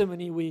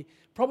testimony, we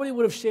probably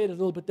would have shared it a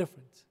little bit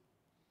different.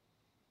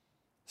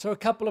 So a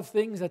couple of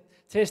things that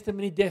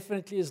testimony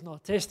definitely is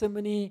not.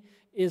 Testimony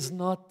is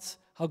not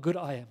how good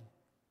I am.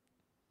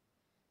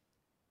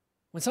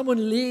 When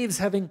someone leaves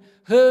having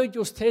heard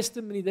your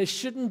testimony, they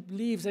shouldn't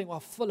leave saying, well,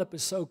 Philip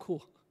is so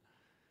cool.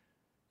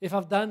 If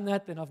I've done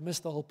that, then I've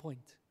missed the whole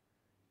point.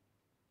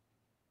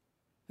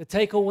 The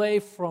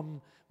takeaway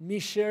from me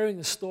sharing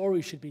the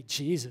story should be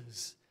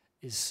Jesus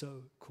is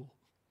so cool.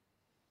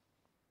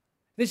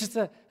 There's just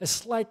a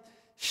slight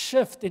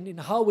shift in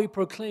how we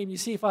proclaim. You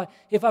see, if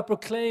I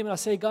proclaim and I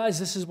say, guys,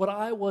 this is what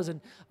I was,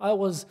 and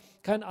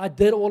I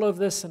did all of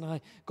this, and I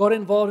got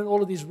involved in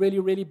all of these really,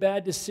 really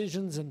bad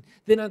decisions, and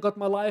then I got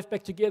my life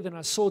back together, and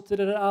I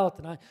sorted it out,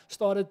 and I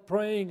started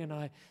praying,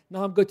 and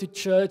now I'm going to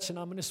church, and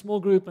I'm in a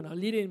small group, and I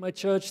lead in my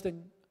church,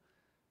 then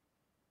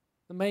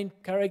the main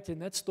character in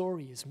that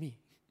story is me.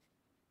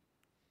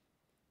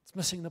 It's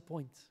missing the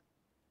point.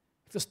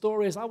 If the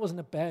story is I was in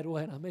a bad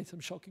way, and I made some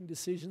shocking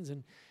decisions,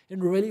 and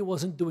really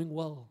wasn't doing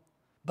well,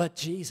 but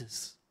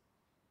Jesus.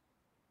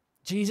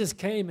 Jesus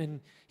came and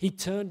He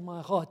turned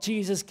my heart.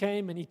 Jesus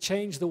came and He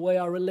changed the way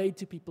I relate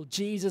to people.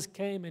 Jesus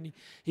came and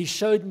He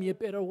showed me a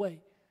better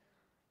way.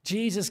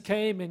 Jesus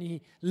came and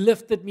He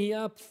lifted me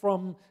up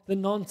from the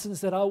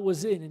nonsense that I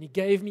was in, and He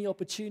gave me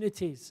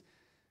opportunities.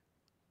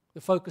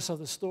 The focus of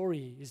the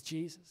story is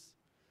Jesus.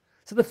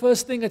 So the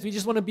first thing that we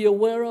just want to be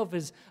aware of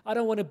is, I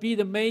don't want to be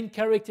the main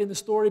character in the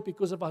story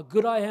because of how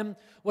good I am.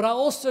 What I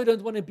also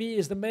don't want to be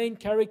is the main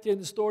character in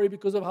the story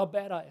because of how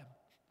bad I am.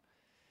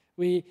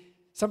 We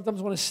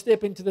sometimes want to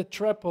step into the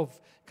trap of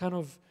kind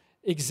of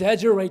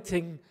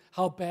exaggerating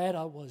how bad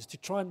I was to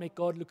try and make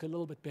God look a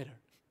little bit better.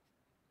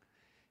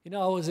 You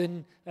know, I was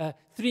in a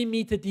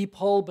 3-meter deep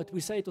hole, but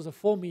we say it was a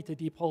 4-meter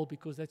deep hole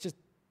because that's just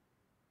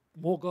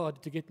more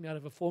God to get me out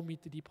of a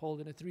 4-meter deep hole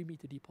than a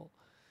 3-meter deep hole.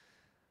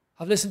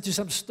 I've listened to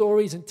some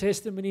stories and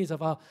testimonies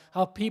of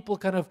how people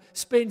kind of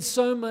spend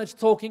so much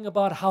talking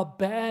about how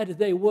bad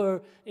they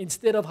were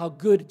instead of how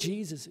good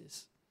Jesus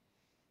is.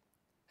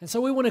 And so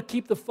we want to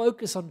keep the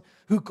focus on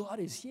who God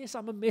is. Yes,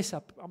 I'm a mess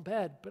up. I'm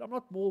bad, but I'm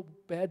not more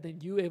bad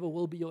than you ever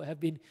will be or have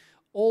been.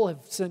 All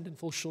have sinned and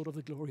fall short of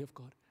the glory of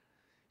God.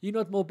 You're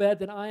not more bad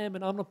than I am,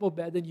 and I'm not more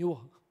bad than you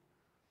are.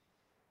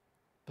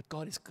 But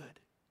God is good.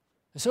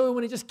 And so we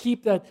want to just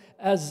keep that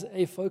as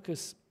a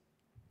focus.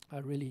 I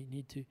really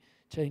need to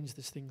change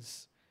this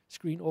thing's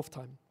screen off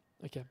time.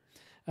 Okay.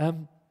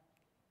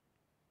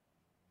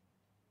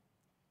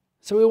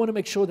 So we want to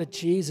make sure that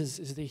Jesus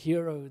is the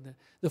hero and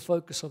the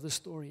focus of the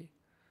story.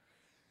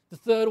 The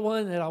third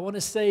one that I want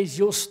to say is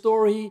your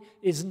story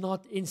is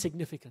not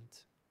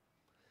insignificant.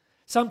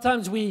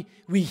 Sometimes we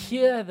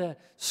hear the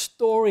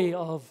story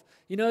of,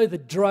 you know, the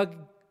drug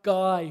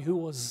guy who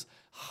was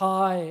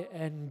high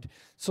and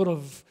sort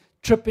of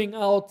tripping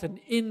out, and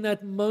in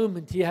that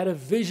moment he had a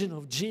vision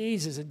of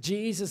Jesus, and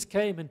Jesus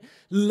came and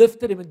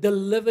lifted him and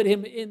delivered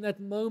him in that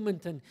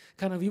moment, and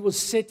kind of he was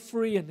set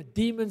free, and the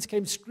demons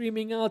came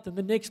screaming out, and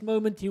the next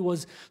moment he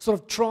was sort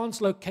of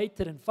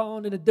translocated and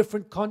found in a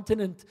different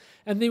continent.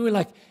 And then we're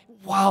like,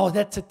 wow,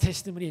 that's a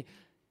testimony.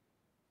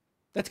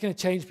 That's going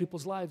to change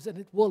people's lives, and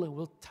it will, and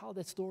we'll tell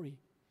that story.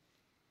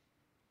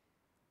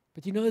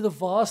 But you know, the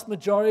vast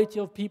majority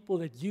of people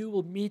that you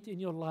will meet in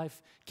your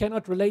life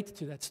cannot relate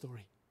to that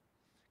story,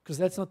 because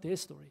that's not their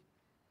story.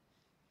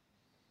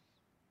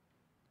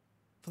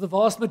 For the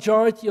vast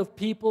majority of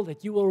people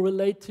that you will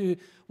relate to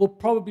will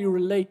probably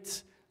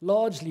relate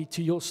largely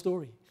to your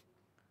story.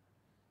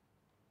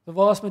 The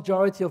vast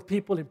majority of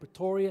people in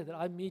Pretoria that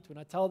I meet when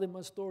I tell them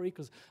my story,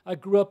 because I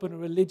grew up in a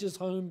religious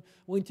home,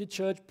 went to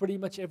church pretty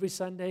much every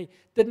Sunday,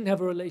 didn't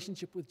have a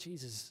relationship with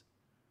Jesus.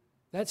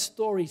 That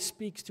story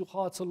speaks to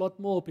hearts a lot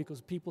more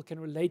because people can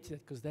relate to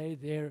it because they're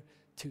there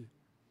too.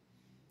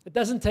 It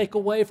doesn't take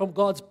away from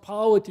God's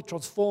power to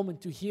transform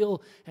and to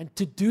heal and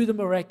to do the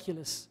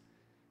miraculous.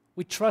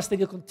 We trust that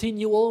He'll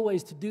continue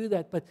always to do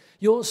that, but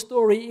your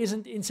story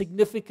isn't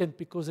insignificant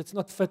because it's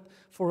not fit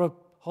for a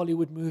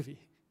Hollywood movie.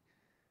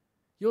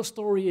 Your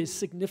story is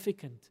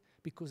significant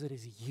because it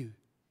is you.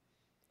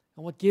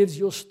 And what gives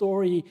your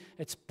story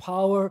its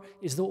power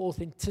is the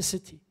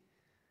authenticity.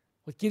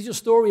 What gives your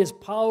story its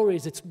power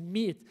is it's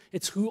me,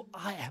 it's who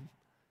I am.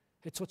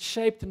 It's what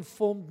shaped and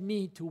formed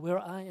me to where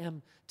I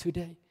am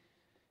today.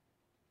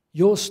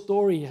 Your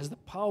story has the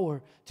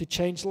power to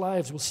change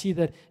lives. We'll see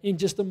that in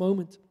just a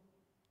moment.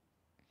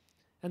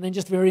 And then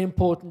just very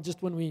important,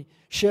 just when we're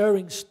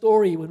sharing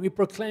story, when we're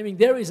proclaiming,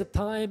 there is a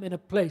time and a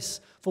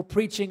place for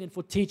preaching and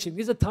for teaching.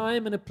 There's a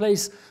time and a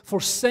place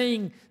for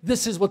saying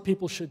this is what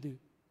people should do.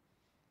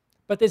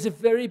 But there's a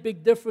very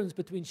big difference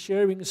between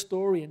sharing a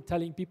story and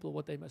telling people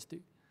what they must do.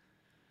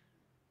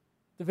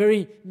 The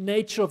very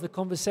nature of the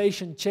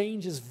conversation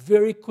changes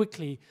very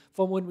quickly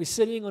from when we're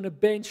sitting on a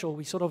bench or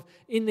we're sort of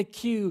in the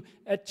queue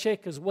at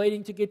Checkers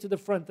waiting to get to the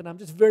front, and I'm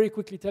just very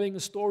quickly telling a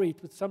story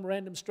with some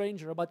random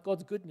stranger about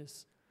God's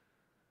goodness.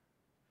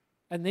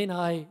 And then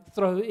I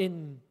throw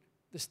in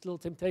the still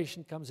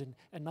temptation comes in,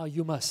 and now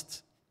you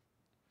must.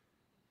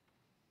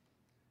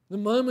 The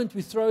moment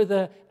we throw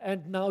the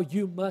and now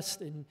you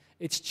must in,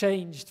 it's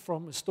changed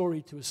from a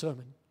story to a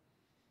sermon.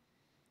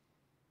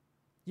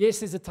 Yes,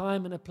 there's a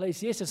time and a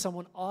place. Yes, if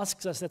someone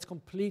asks us, that's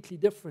completely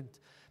different.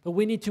 But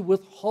we need to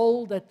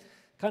withhold that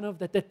kind of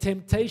that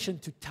temptation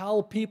to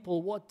tell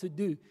people what to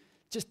do.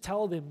 Just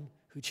tell them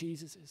who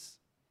Jesus is.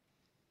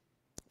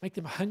 Make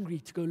them hungry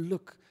to go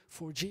look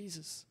for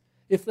Jesus.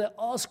 If they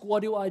ask,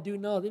 what do I do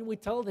now? Then we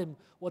tell them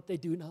what they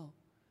do now.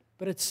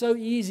 But it's so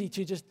easy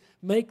to just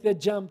make that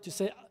jump to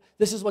say,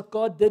 this is what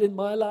God did in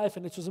my life,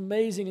 and it was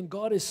amazing, and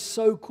God is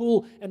so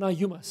cool, and now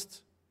you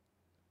must.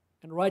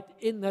 And right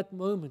in that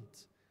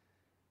moment,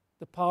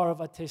 the power of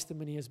our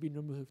testimony has been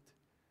removed.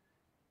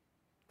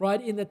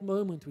 Right in that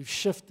moment, we've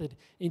shifted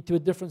into a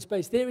different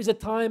space. There is a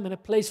time and a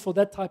place for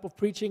that type of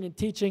preaching and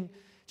teaching.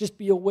 Just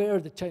be aware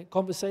the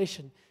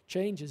conversation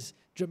changes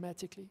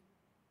dramatically.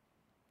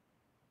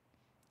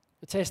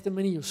 The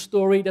testimony, your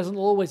story, doesn't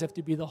always have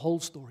to be the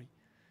whole story.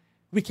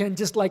 We can,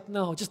 just like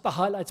now, just the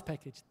highlights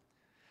package.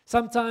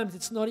 Sometimes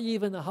it's not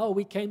even how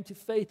we came to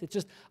faith. It's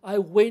just I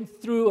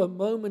went through a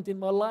moment in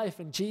my life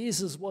and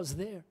Jesus was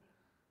there.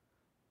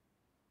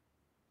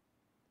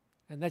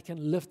 And that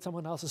can lift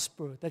someone else's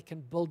spirit. That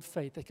can build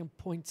faith. That can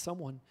point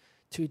someone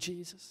to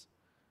Jesus.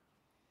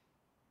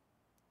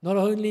 Not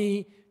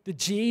only did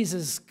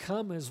Jesus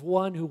come as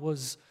one who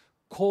was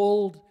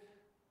called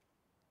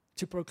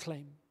to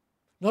proclaim.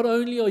 Not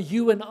only are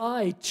you and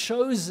I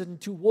chosen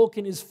to walk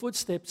in His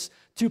footsteps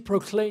to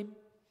proclaim.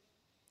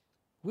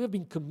 We have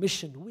been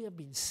commissioned. We have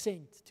been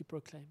sent to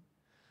proclaim.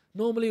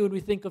 Normally when we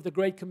think of the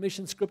Great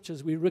Commission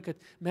scriptures, we look at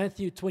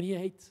Matthew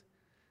 28.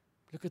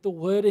 Look at the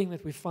wording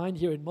that we find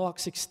here in Mark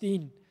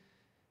 16.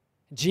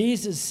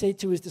 Jesus said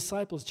to His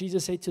disciples,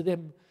 Jesus said to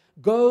them,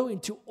 go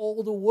into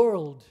all the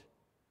world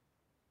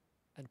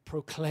and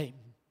proclaim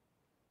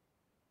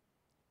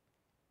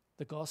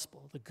the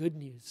gospel, the good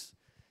news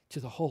to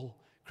the whole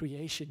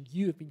creation.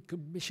 You have been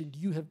commissioned.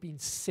 You have been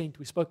sent.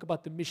 We spoke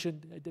about the mission,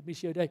 the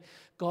Missio Dei,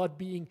 God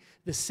being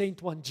the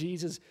sent one,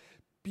 Jesus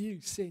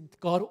being sent,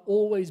 God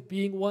always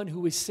being one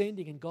who is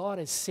sending, and God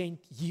has sent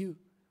you.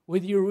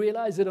 Whether you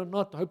realize it or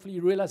not, hopefully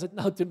you realize it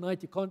now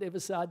tonight. You can't ever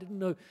say, I didn't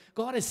know.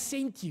 God has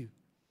sent you.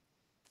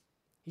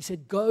 He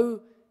said,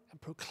 go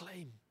and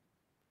proclaim.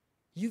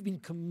 You've been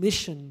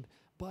commissioned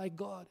by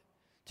God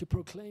to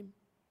proclaim.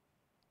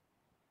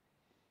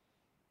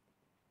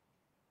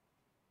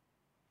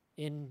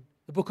 In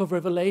the book of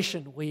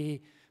Revelation,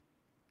 we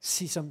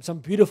see some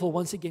beautiful,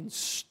 once again,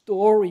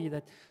 story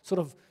that sort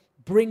of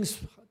brings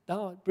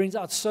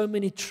out so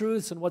many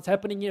truths. And what's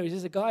happening here is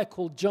there's a guy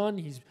called John.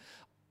 He's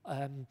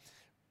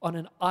on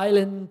an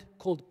island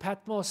called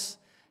Patmos.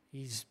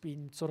 He's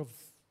been sort of,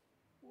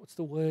 what's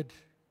the word?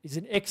 He's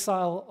in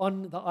exile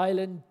on the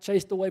island,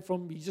 chased away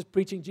from, he's just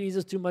preaching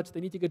Jesus too much. They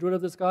need to get rid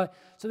of this guy.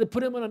 So they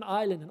put him on an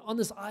island, and on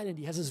this island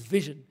he has this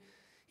vision.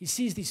 He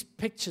sees these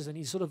pictures, and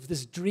he's sort of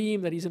this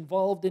dream that he's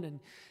involved in, and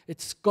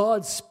it's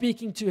God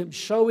speaking to him,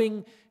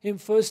 showing him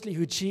firstly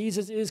who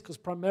Jesus is, because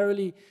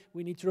primarily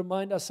we need to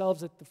remind ourselves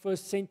that the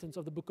first sentence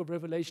of the book of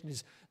Revelation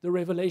is the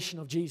revelation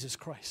of Jesus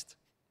Christ.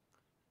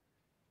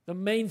 The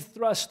main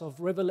thrust of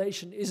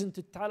Revelation isn't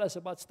to tell us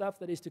about stuff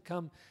that is to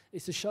come,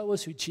 it's to show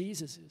us who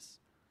Jesus is.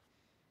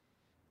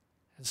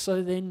 And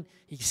so then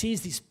he sees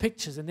these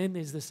pictures, and then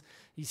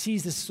he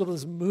sees this sort of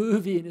this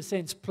movie, in a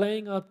sense,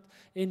 playing out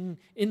in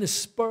the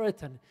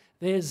spirit. And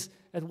there's,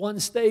 at one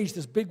stage,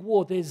 this big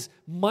war. There's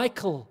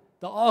Michael,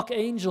 the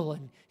archangel,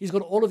 and he's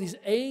got all of these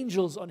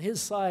angels on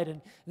his side.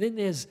 And then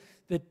there's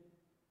the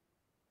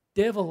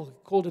devil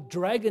called a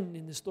dragon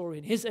in the story,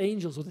 and his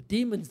angels, or the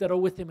demons that are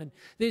with him. And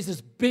there's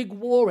this big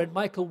war, and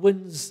Michael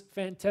wins,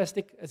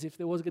 fantastic, as if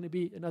there was going to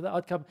be another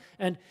outcome.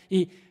 And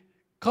he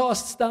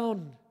casts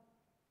down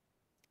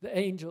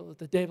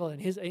the devil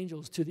and his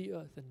angels to the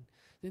earth. And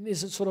then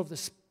there's sort of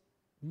this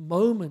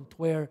moment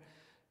where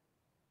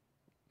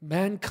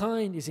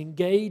mankind is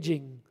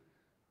engaging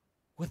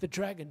with the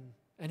dragon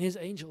and his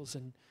angels.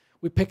 And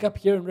we pick up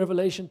here in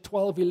Revelation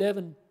 12:11.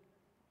 And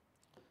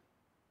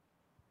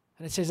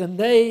it says, and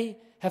they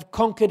have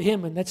conquered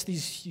him. And that's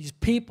these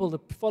people, the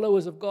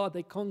followers of God.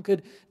 They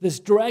conquered this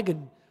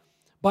dragon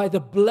by the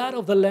blood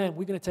of the Lamb.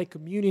 We're going to take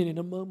communion in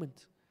a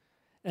moment.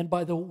 And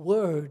by the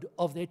word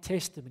of their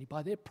testimony,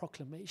 by their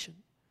proclamation.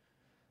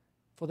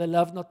 For they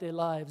love not their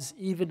lives,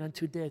 even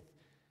unto death.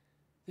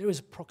 There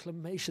is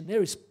proclamation.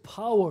 There is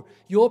power.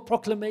 Your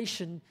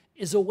proclamation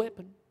is a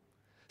weapon.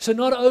 So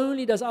not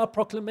only does our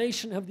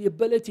proclamation have the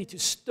ability to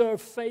stir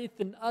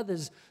faith in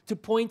others, to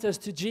point us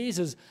to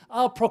Jesus,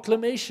 our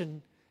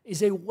proclamation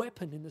is a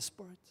weapon in the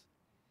Spirit.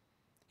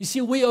 You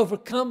see, we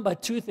overcome by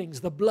two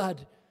things, the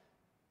blood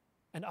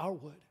and our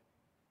word.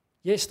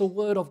 Yes, the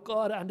word of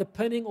God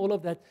underpinning all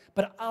of that,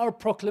 but our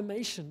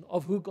proclamation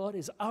of who God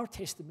is, our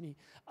testimony,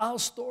 our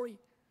story.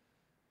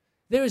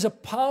 There is a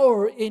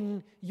power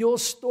in your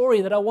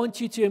story that I want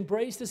you to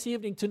embrace this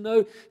evening, to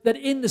know that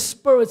in the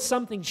Spirit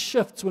something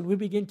shifts when we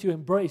begin to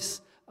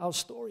embrace our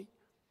story.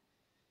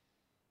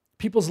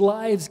 People's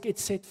lives get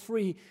set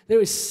free.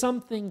 There is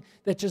something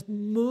that just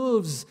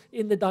moves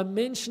in the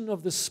dimension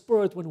of the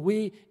Spirit when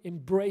we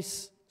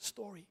embrace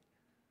story,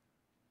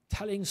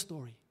 telling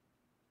story.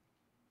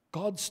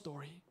 God's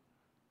story.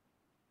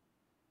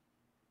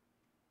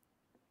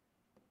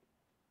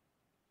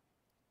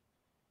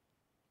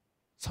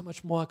 So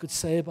much more I could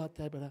say about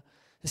that, but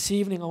this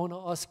evening I want to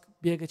ask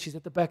Birgit, she's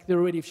at the back there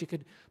already, if she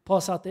could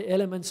pass out the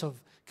elements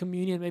of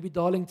communion. Maybe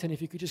Darlington,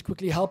 if you could just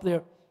quickly help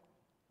there.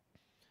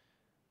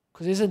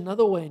 Because there's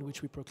another way in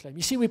which we proclaim.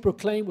 You see, we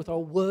proclaim with our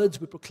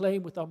words, we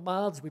proclaim with our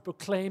mouths, we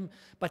proclaim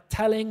by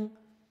telling.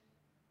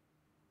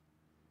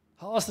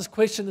 I asked this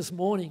question this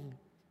morning.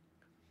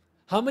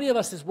 How many of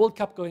us, there's World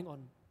Cup going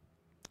on?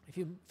 If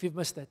you've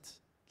missed that,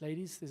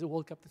 ladies, there's a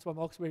World Cup. That's why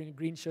Mark's wearing a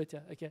green shirt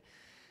here. Okay.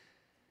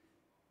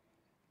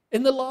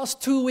 In the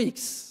last 2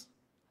 weeks,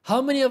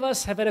 how many of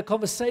us have had a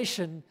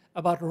conversation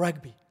about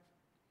rugby?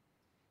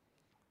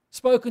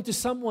 Spoken to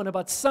someone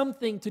about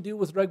something to do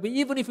with rugby,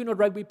 even if we're not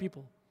rugby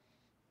people.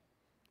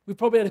 We've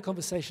probably had a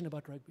conversation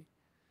about rugby.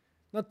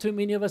 Not too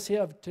many of us here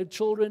have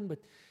children, but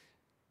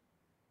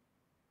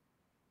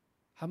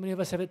how many of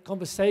us have had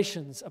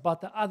conversations about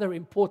the other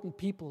important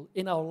people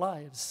in our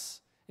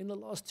lives? In the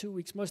last 2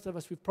 weeks, most of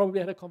us, we've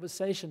probably had a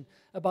conversation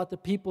about the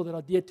people that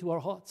are dear to our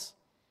hearts.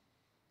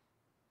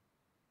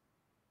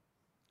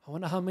 I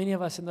wonder how many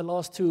of us in the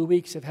last 2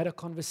 weeks have had a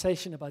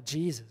conversation about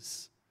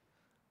Jesus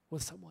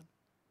with someone.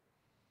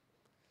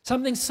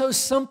 Something so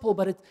simple,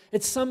 but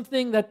it's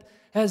something that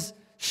has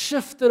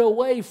shifted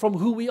away from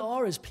who we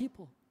are as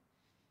people.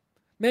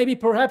 Maybe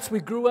perhaps we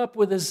grew up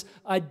with this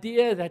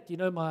idea that, you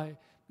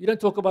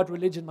don't talk about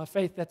religion, my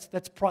faith,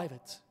 that's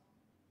private.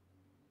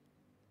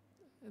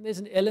 And there's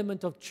an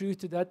element of truth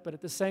to that, but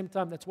at the same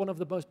time, that's one of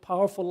the most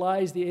powerful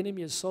lies the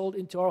enemy has sold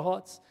into our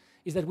hearts,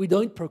 is that we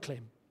don't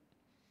proclaim.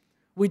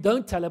 We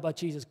don't tell about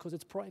Jesus because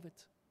it's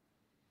private.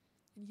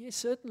 And yes,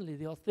 certainly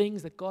there are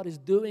things that God is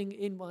doing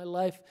in my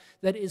life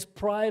that is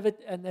private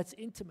and that's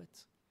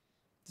intimate.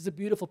 There's a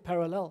beautiful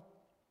parallel.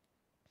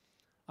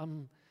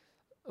 I'm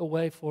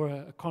away for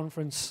a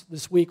conference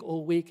this week,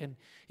 all week, and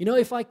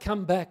if I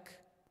come back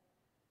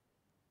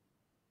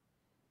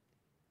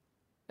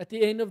at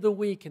the end of the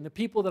week, and the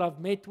people that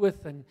I've met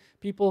with and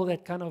people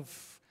that kind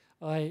of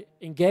I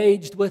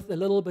engaged with a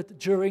little bit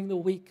during the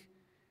week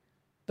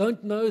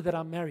don't know that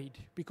I'm married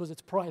because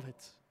it's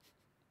private.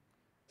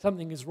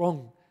 Something is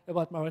wrong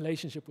about my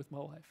relationship with my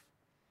wife.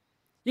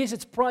 Yes,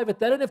 it's private.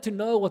 They don't have to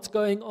know what's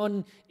going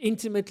on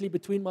intimately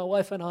between my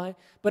wife and I,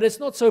 but it's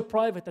not so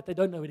private that they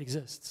don't know it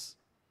exists.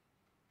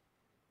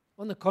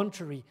 On the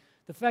contrary,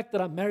 the fact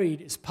that I'm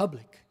married is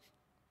public.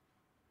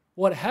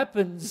 What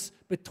happens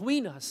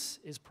between us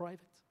is private.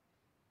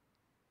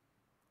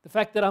 The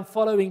fact that I'm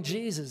following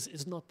Jesus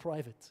is not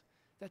private.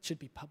 That should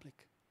be public.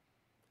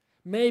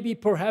 Maybe,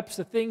 perhaps,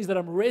 the things that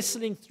I'm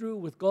wrestling through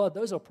with God,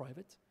 those are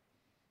private.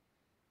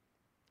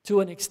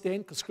 To an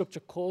extent, because Scripture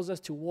calls us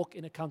to walk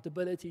in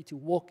accountability, to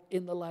walk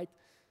in the light.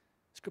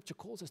 Scripture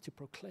calls us to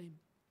proclaim.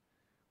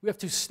 We have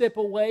to step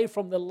away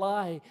from the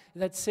lie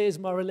that says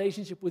my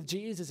relationship with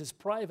Jesus is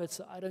private,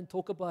 so I don't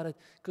talk about it,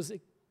 because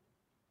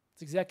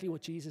it's exactly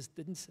what Jesus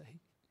didn't say.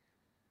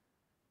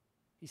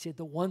 He said,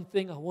 the one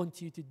thing I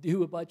want you to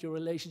do about your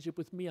relationship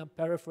with me, I'm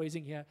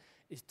paraphrasing here,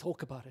 is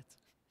talk about it.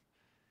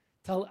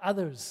 Tell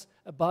others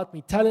about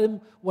me. Tell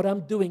them what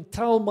I'm doing.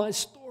 Tell my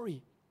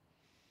story.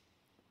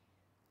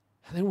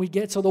 And then we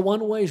get, so the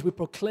one way is we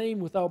proclaim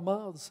with our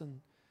mouths. And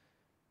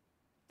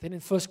then in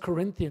 1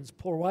 Corinthians,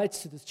 Paul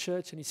writes to the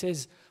church and he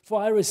says,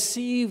 for I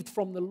received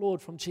from the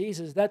Lord, from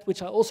Jesus, that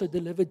which I also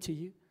delivered to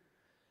you.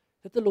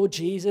 That the Lord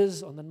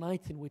Jesus, on the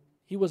night in which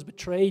he was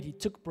betrayed, he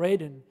took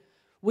bread, and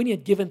when he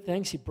had given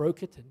thanks, he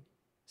broke it and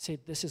said,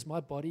 this is my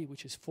body,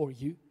 which is for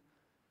you.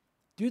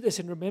 Do this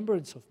in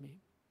remembrance of me.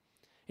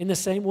 In the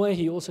same way,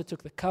 he also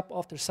took the cup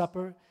after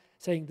supper,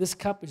 saying, this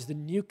cup is the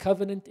new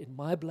covenant in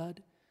my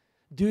blood.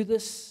 Do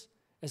this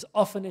as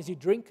often as you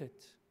drink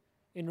it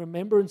in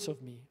remembrance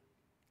of me.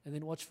 And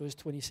then watch verse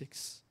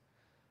 26.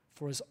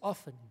 For as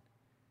often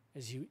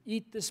as you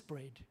eat this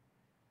bread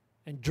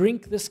and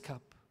drink this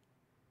cup,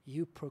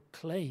 you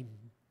proclaim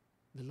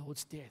the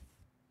Lord's death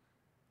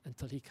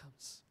until he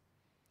comes.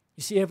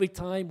 You see, every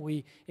time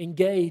we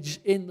engage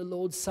in the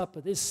Lord's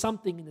Supper, there's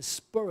something in the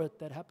Spirit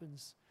that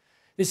happens.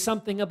 There's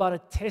something about a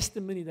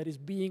testimony that is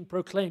being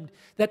proclaimed.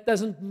 That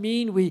doesn't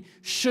mean we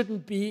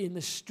shouldn't be in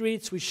the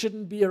streets, we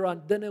shouldn't be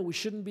around dinner, we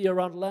shouldn't be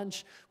around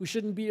lunch, we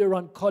shouldn't be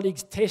around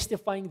colleagues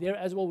testifying there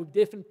as well. We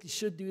definitely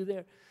should do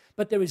there.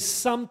 But there is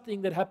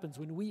something that happens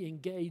when we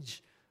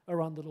engage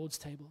around the Lord's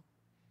table,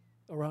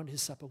 around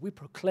his supper. We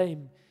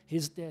proclaim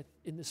his death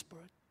in the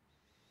Spirit.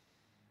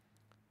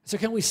 So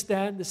can we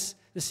stand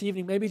this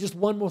evening? Maybe just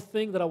one more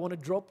thing that I want to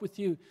drop with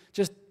you,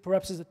 just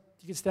perhaps as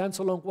you can stand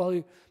so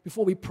long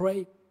before we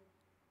pray.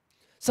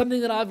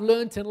 Something that I've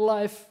learned in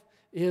life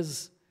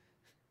is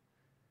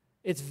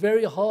it's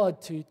very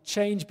hard to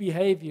change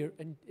behavior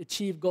and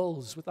achieve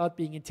goals without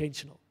being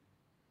intentional.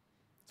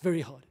 It's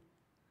very hard.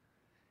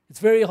 It's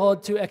very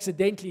hard to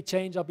accidentally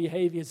change our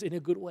behaviors in a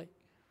good way.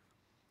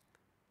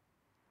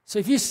 So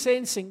if you're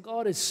sensing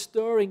God is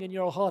stirring in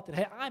your heart that,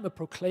 hey, I'm a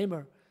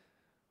proclaimer,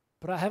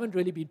 but I haven't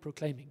really been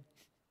proclaiming.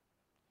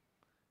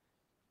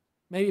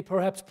 Maybe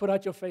perhaps put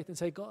out your faith and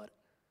say, God,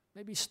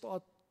 maybe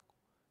start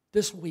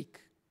this week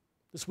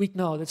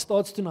now, that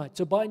starts tonight.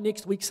 So by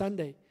next week,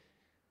 Sunday,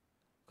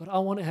 God, I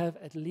want to have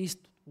at least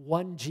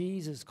one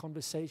Jesus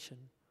conversation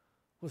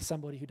with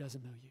somebody who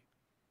doesn't know you.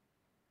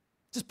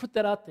 Just put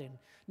that out there.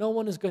 No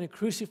one is going to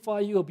crucify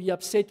you or be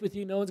upset with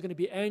you. No one's going to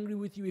be angry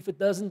with you if it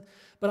doesn't.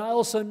 But I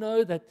also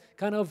know that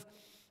kind of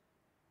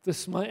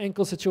this my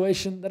ankle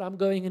situation that I'm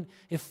going in,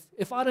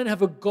 if I don't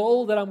have a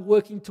goal that I'm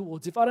working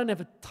towards, if I don't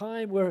have a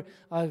time where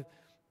I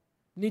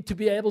need to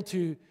be able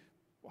to,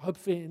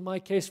 hopefully in my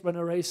case, run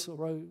a race,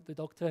 although the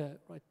doctor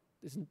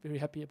isn't very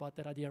happy about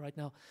that idea right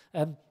now,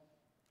 I'm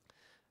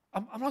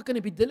not going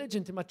to be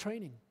diligent in my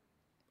training.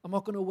 I'm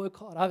not going to work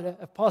hard.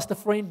 I've passed a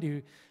friend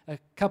who a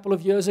couple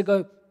of years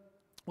ago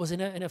was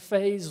in a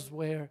phase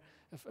where,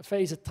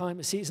 a time,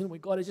 a season where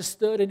God had just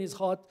stirred in his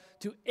heart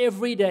to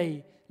every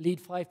day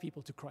lead 5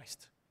 people to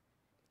Christ.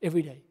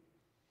 Every day.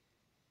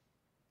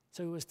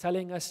 So he was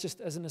telling us,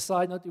 just as an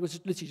aside note, he was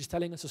literally just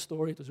telling us a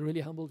story. It was a really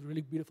humble,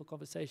 really beautiful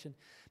conversation.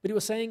 But he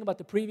was saying about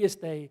the previous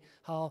day,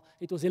 how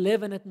it was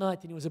 11 at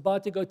night and he was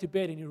about to go to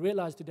bed and he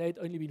realized today it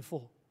had only been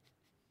 4.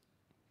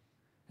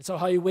 And so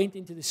how he went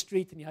into the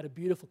street and he had a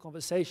beautiful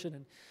conversation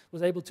and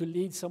was able to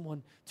lead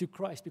someone to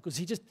Christ because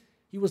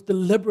he was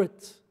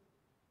deliberate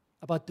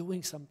about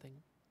doing something.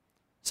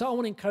 So I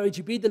want to encourage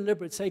you, be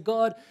deliberate. Say,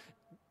 God,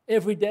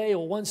 every day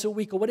or once a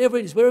week or whatever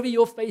it is, wherever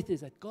your faith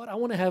is at, God, I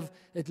want to have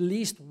at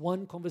least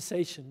one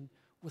conversation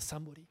with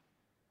somebody.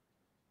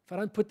 If I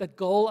don't put that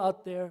goal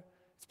out there,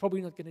 it's probably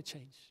not going to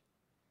change.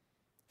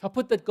 If I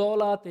put that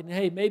goal out, then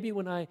hey, maybe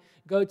when I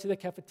go to the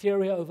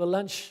cafeteria over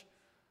lunch,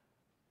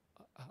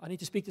 I need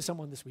to speak to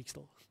someone this week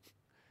still.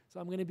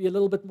 So I'm going to be a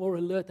little bit more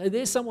alert. Hey,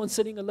 there's someone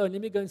sitting alone.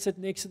 Let me go and sit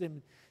next to them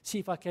and see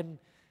if I can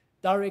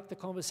direct the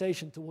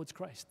conversation towards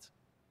Christ.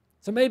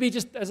 So maybe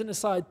just as an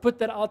aside, put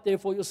that out there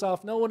for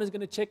yourself. No one is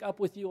going to check up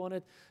with you on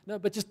it. No,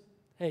 but just,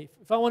 hey,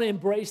 if I want to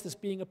embrace this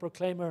being a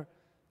proclaimer,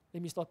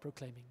 let me start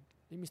proclaiming.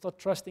 Let me start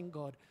trusting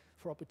God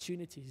for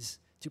opportunities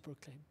to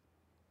proclaim.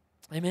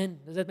 Amen.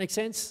 Does that make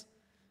sense?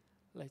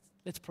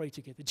 Let's pray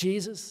together.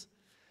 Jesus,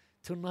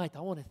 tonight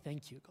I want to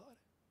thank you, God.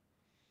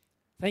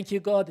 Thank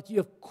you, God, that you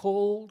have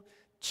called,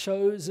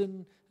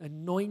 chosen,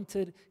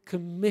 anointed,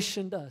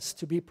 commissioned us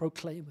to be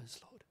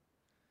proclaimers, Lord.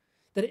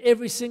 That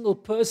every single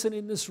person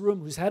in this room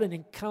who's had an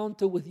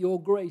encounter with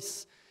your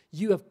grace,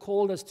 you have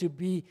called us to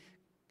be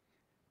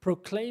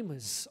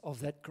proclaimers of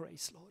that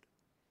grace, Lord.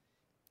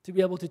 To be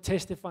able to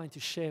testify and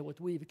to share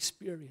what we've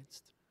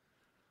experienced.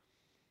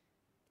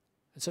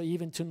 And so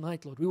even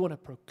tonight, Lord, we want to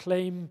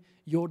proclaim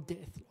your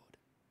death, Lord.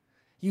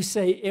 You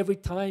say every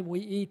time we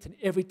eat and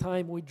every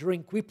time we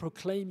drink, we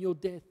proclaim your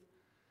death.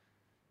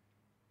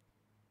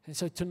 And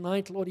so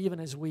tonight, Lord, even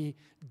as we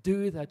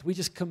do that, we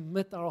just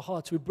commit our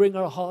hearts. We bring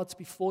our hearts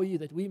before you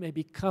that we may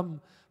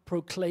become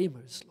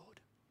proclaimers, Lord.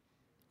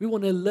 We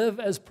want to live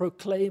as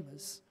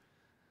proclaimers.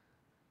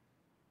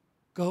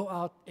 Go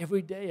out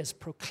every day as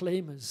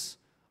proclaimers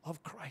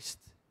of Christ.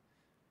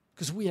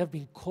 Because we have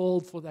been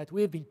called for that.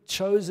 We have been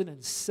chosen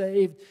and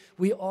saved.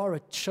 We are a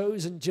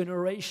chosen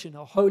generation,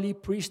 a holy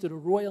priesthood, a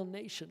royal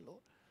nation,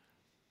 Lord.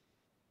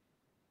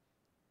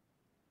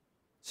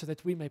 So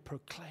that we may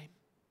proclaim.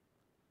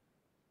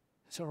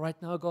 So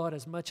right now, God,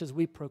 as much as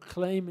we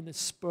proclaim in the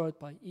Spirit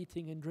by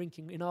eating and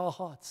drinking in our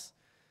hearts,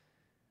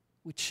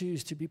 we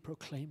choose to be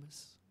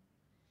proclaimers.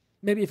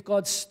 Maybe if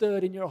God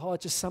stirred in your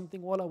heart just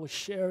something while I was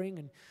sharing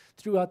and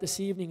throughout this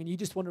evening and you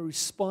just want to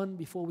respond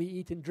before we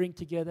eat and drink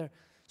together,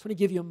 I just want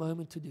to give you a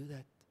moment to do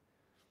that.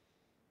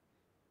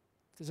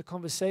 If there's a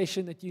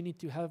conversation that you need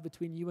to have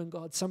between you and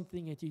God,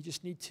 something that you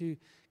just need to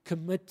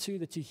commit to,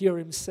 that you hear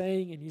Him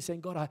saying, and you're saying,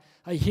 God,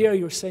 I hear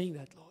you're saying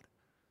that, Lord.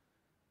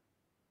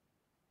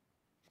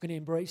 I'm going to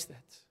embrace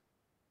that.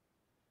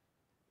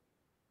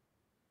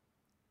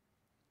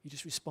 You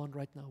just respond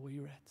right now where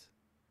you're at.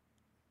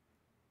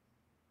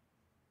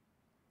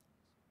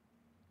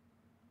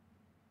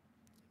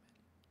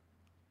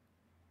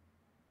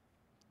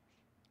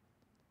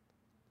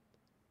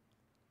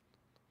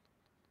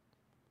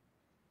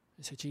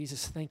 And so,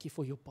 Jesus, thank you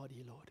for your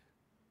body, Lord.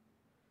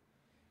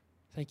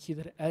 Thank you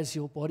that as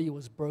your body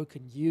was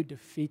broken, you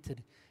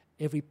defeated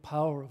every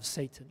power of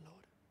Satan, Lord.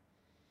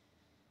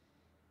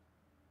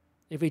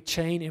 Every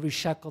chain, every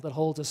shackle that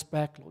holds us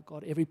back, Lord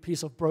God, every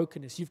piece of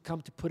brokenness, you've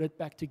come to put it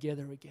back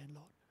together again,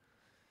 Lord.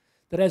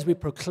 That as we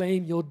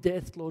proclaim your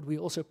death, Lord, we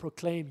also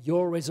proclaim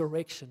your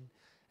resurrection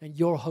and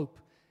your hope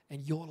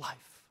and your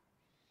life.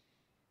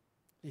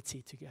 Let's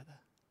eat together.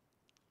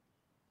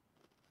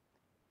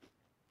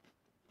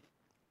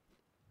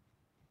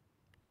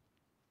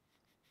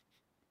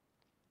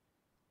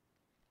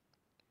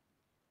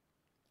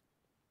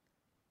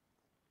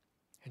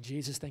 And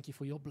Jesus, thank you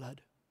for your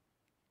blood,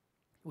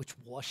 which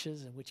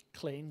washes and which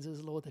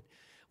cleanses, Lord, that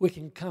we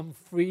can come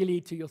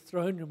freely to your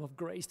throne room of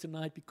grace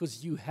tonight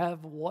because you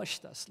have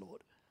washed us,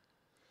 Lord.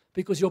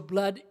 Because your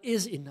blood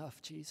is enough,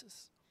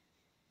 Jesus.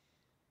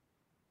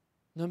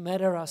 No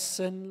matter our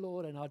sin,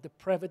 Lord, and our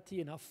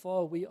depravity and how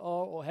far we are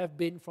or have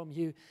been from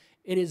you,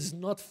 it is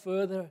not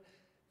further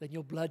than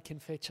your blood can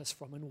fetch us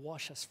from and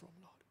wash us from,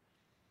 Lord.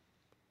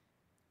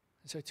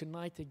 And so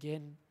tonight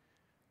again,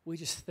 we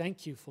just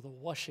thank you for the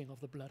washing of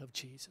the blood of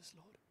Jesus,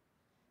 Lord.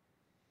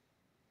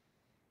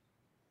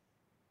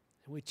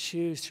 And we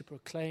choose to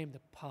proclaim the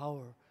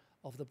power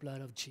of the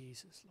blood of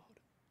Jesus, Lord.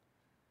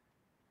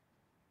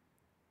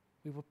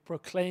 We will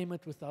proclaim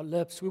it with our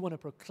lips. We want to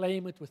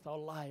proclaim it with our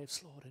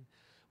lives, Lord. And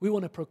we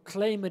want to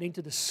proclaim it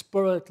into the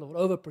Spirit, Lord,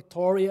 over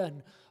Pretoria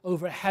and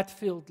over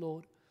Hatfield,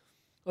 Lord.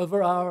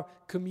 Over our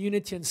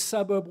community and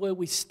suburb where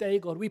we stay,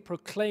 God. We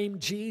proclaim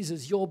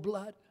Jesus, your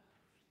blood.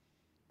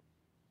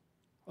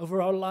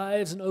 Over our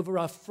lives and over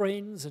our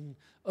friends and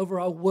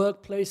over our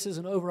workplaces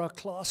and over our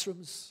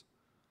classrooms.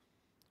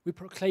 We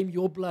proclaim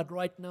your blood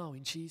right now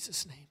in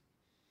Jesus' name.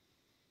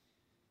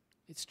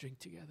 Let's drink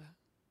together.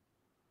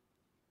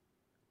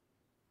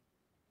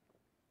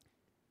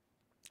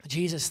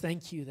 Jesus,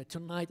 thank you that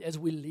tonight as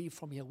we leave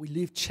from here, we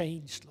leave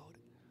changed, Lord.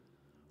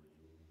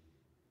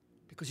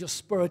 Because your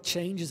Spirit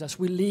changes us.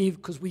 We leave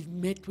because we've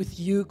met with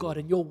you, God,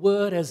 and your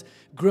word has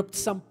gripped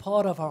some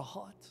part of our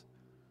heart.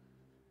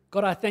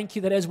 God, I thank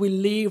you that as we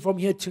leave from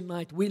here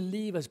tonight, we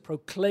leave as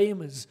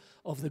proclaimers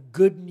of the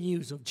good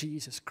news of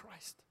Jesus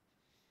Christ.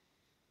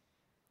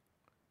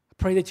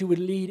 Pray that you would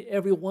lead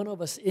every one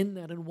of us in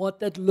that and what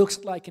that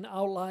looks like in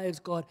our lives,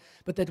 God,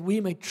 but that we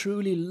may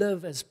truly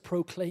live as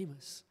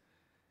proclaimers.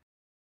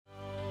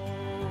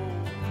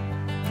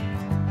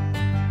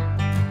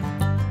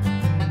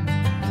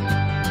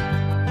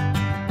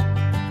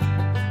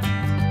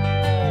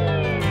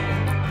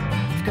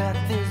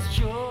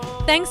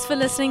 Thanks for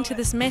listening to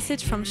this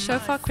message from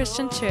Shofar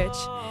Christian Church.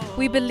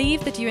 We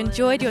believe that you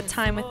enjoyed your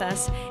time with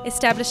us,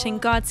 establishing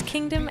God's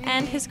kingdom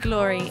and His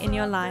glory in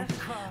your life.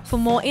 For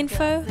more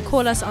info,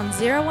 call us on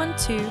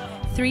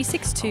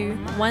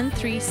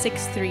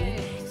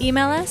 012-362-1363.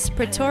 Email us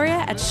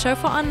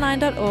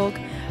pretoria@shofaronline.org.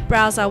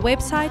 Browse our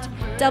website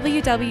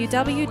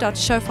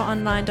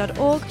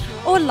www.shofaronline.org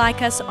or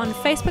like us on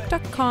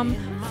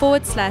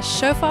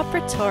facebook.com/Shofar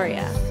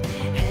Pretoria.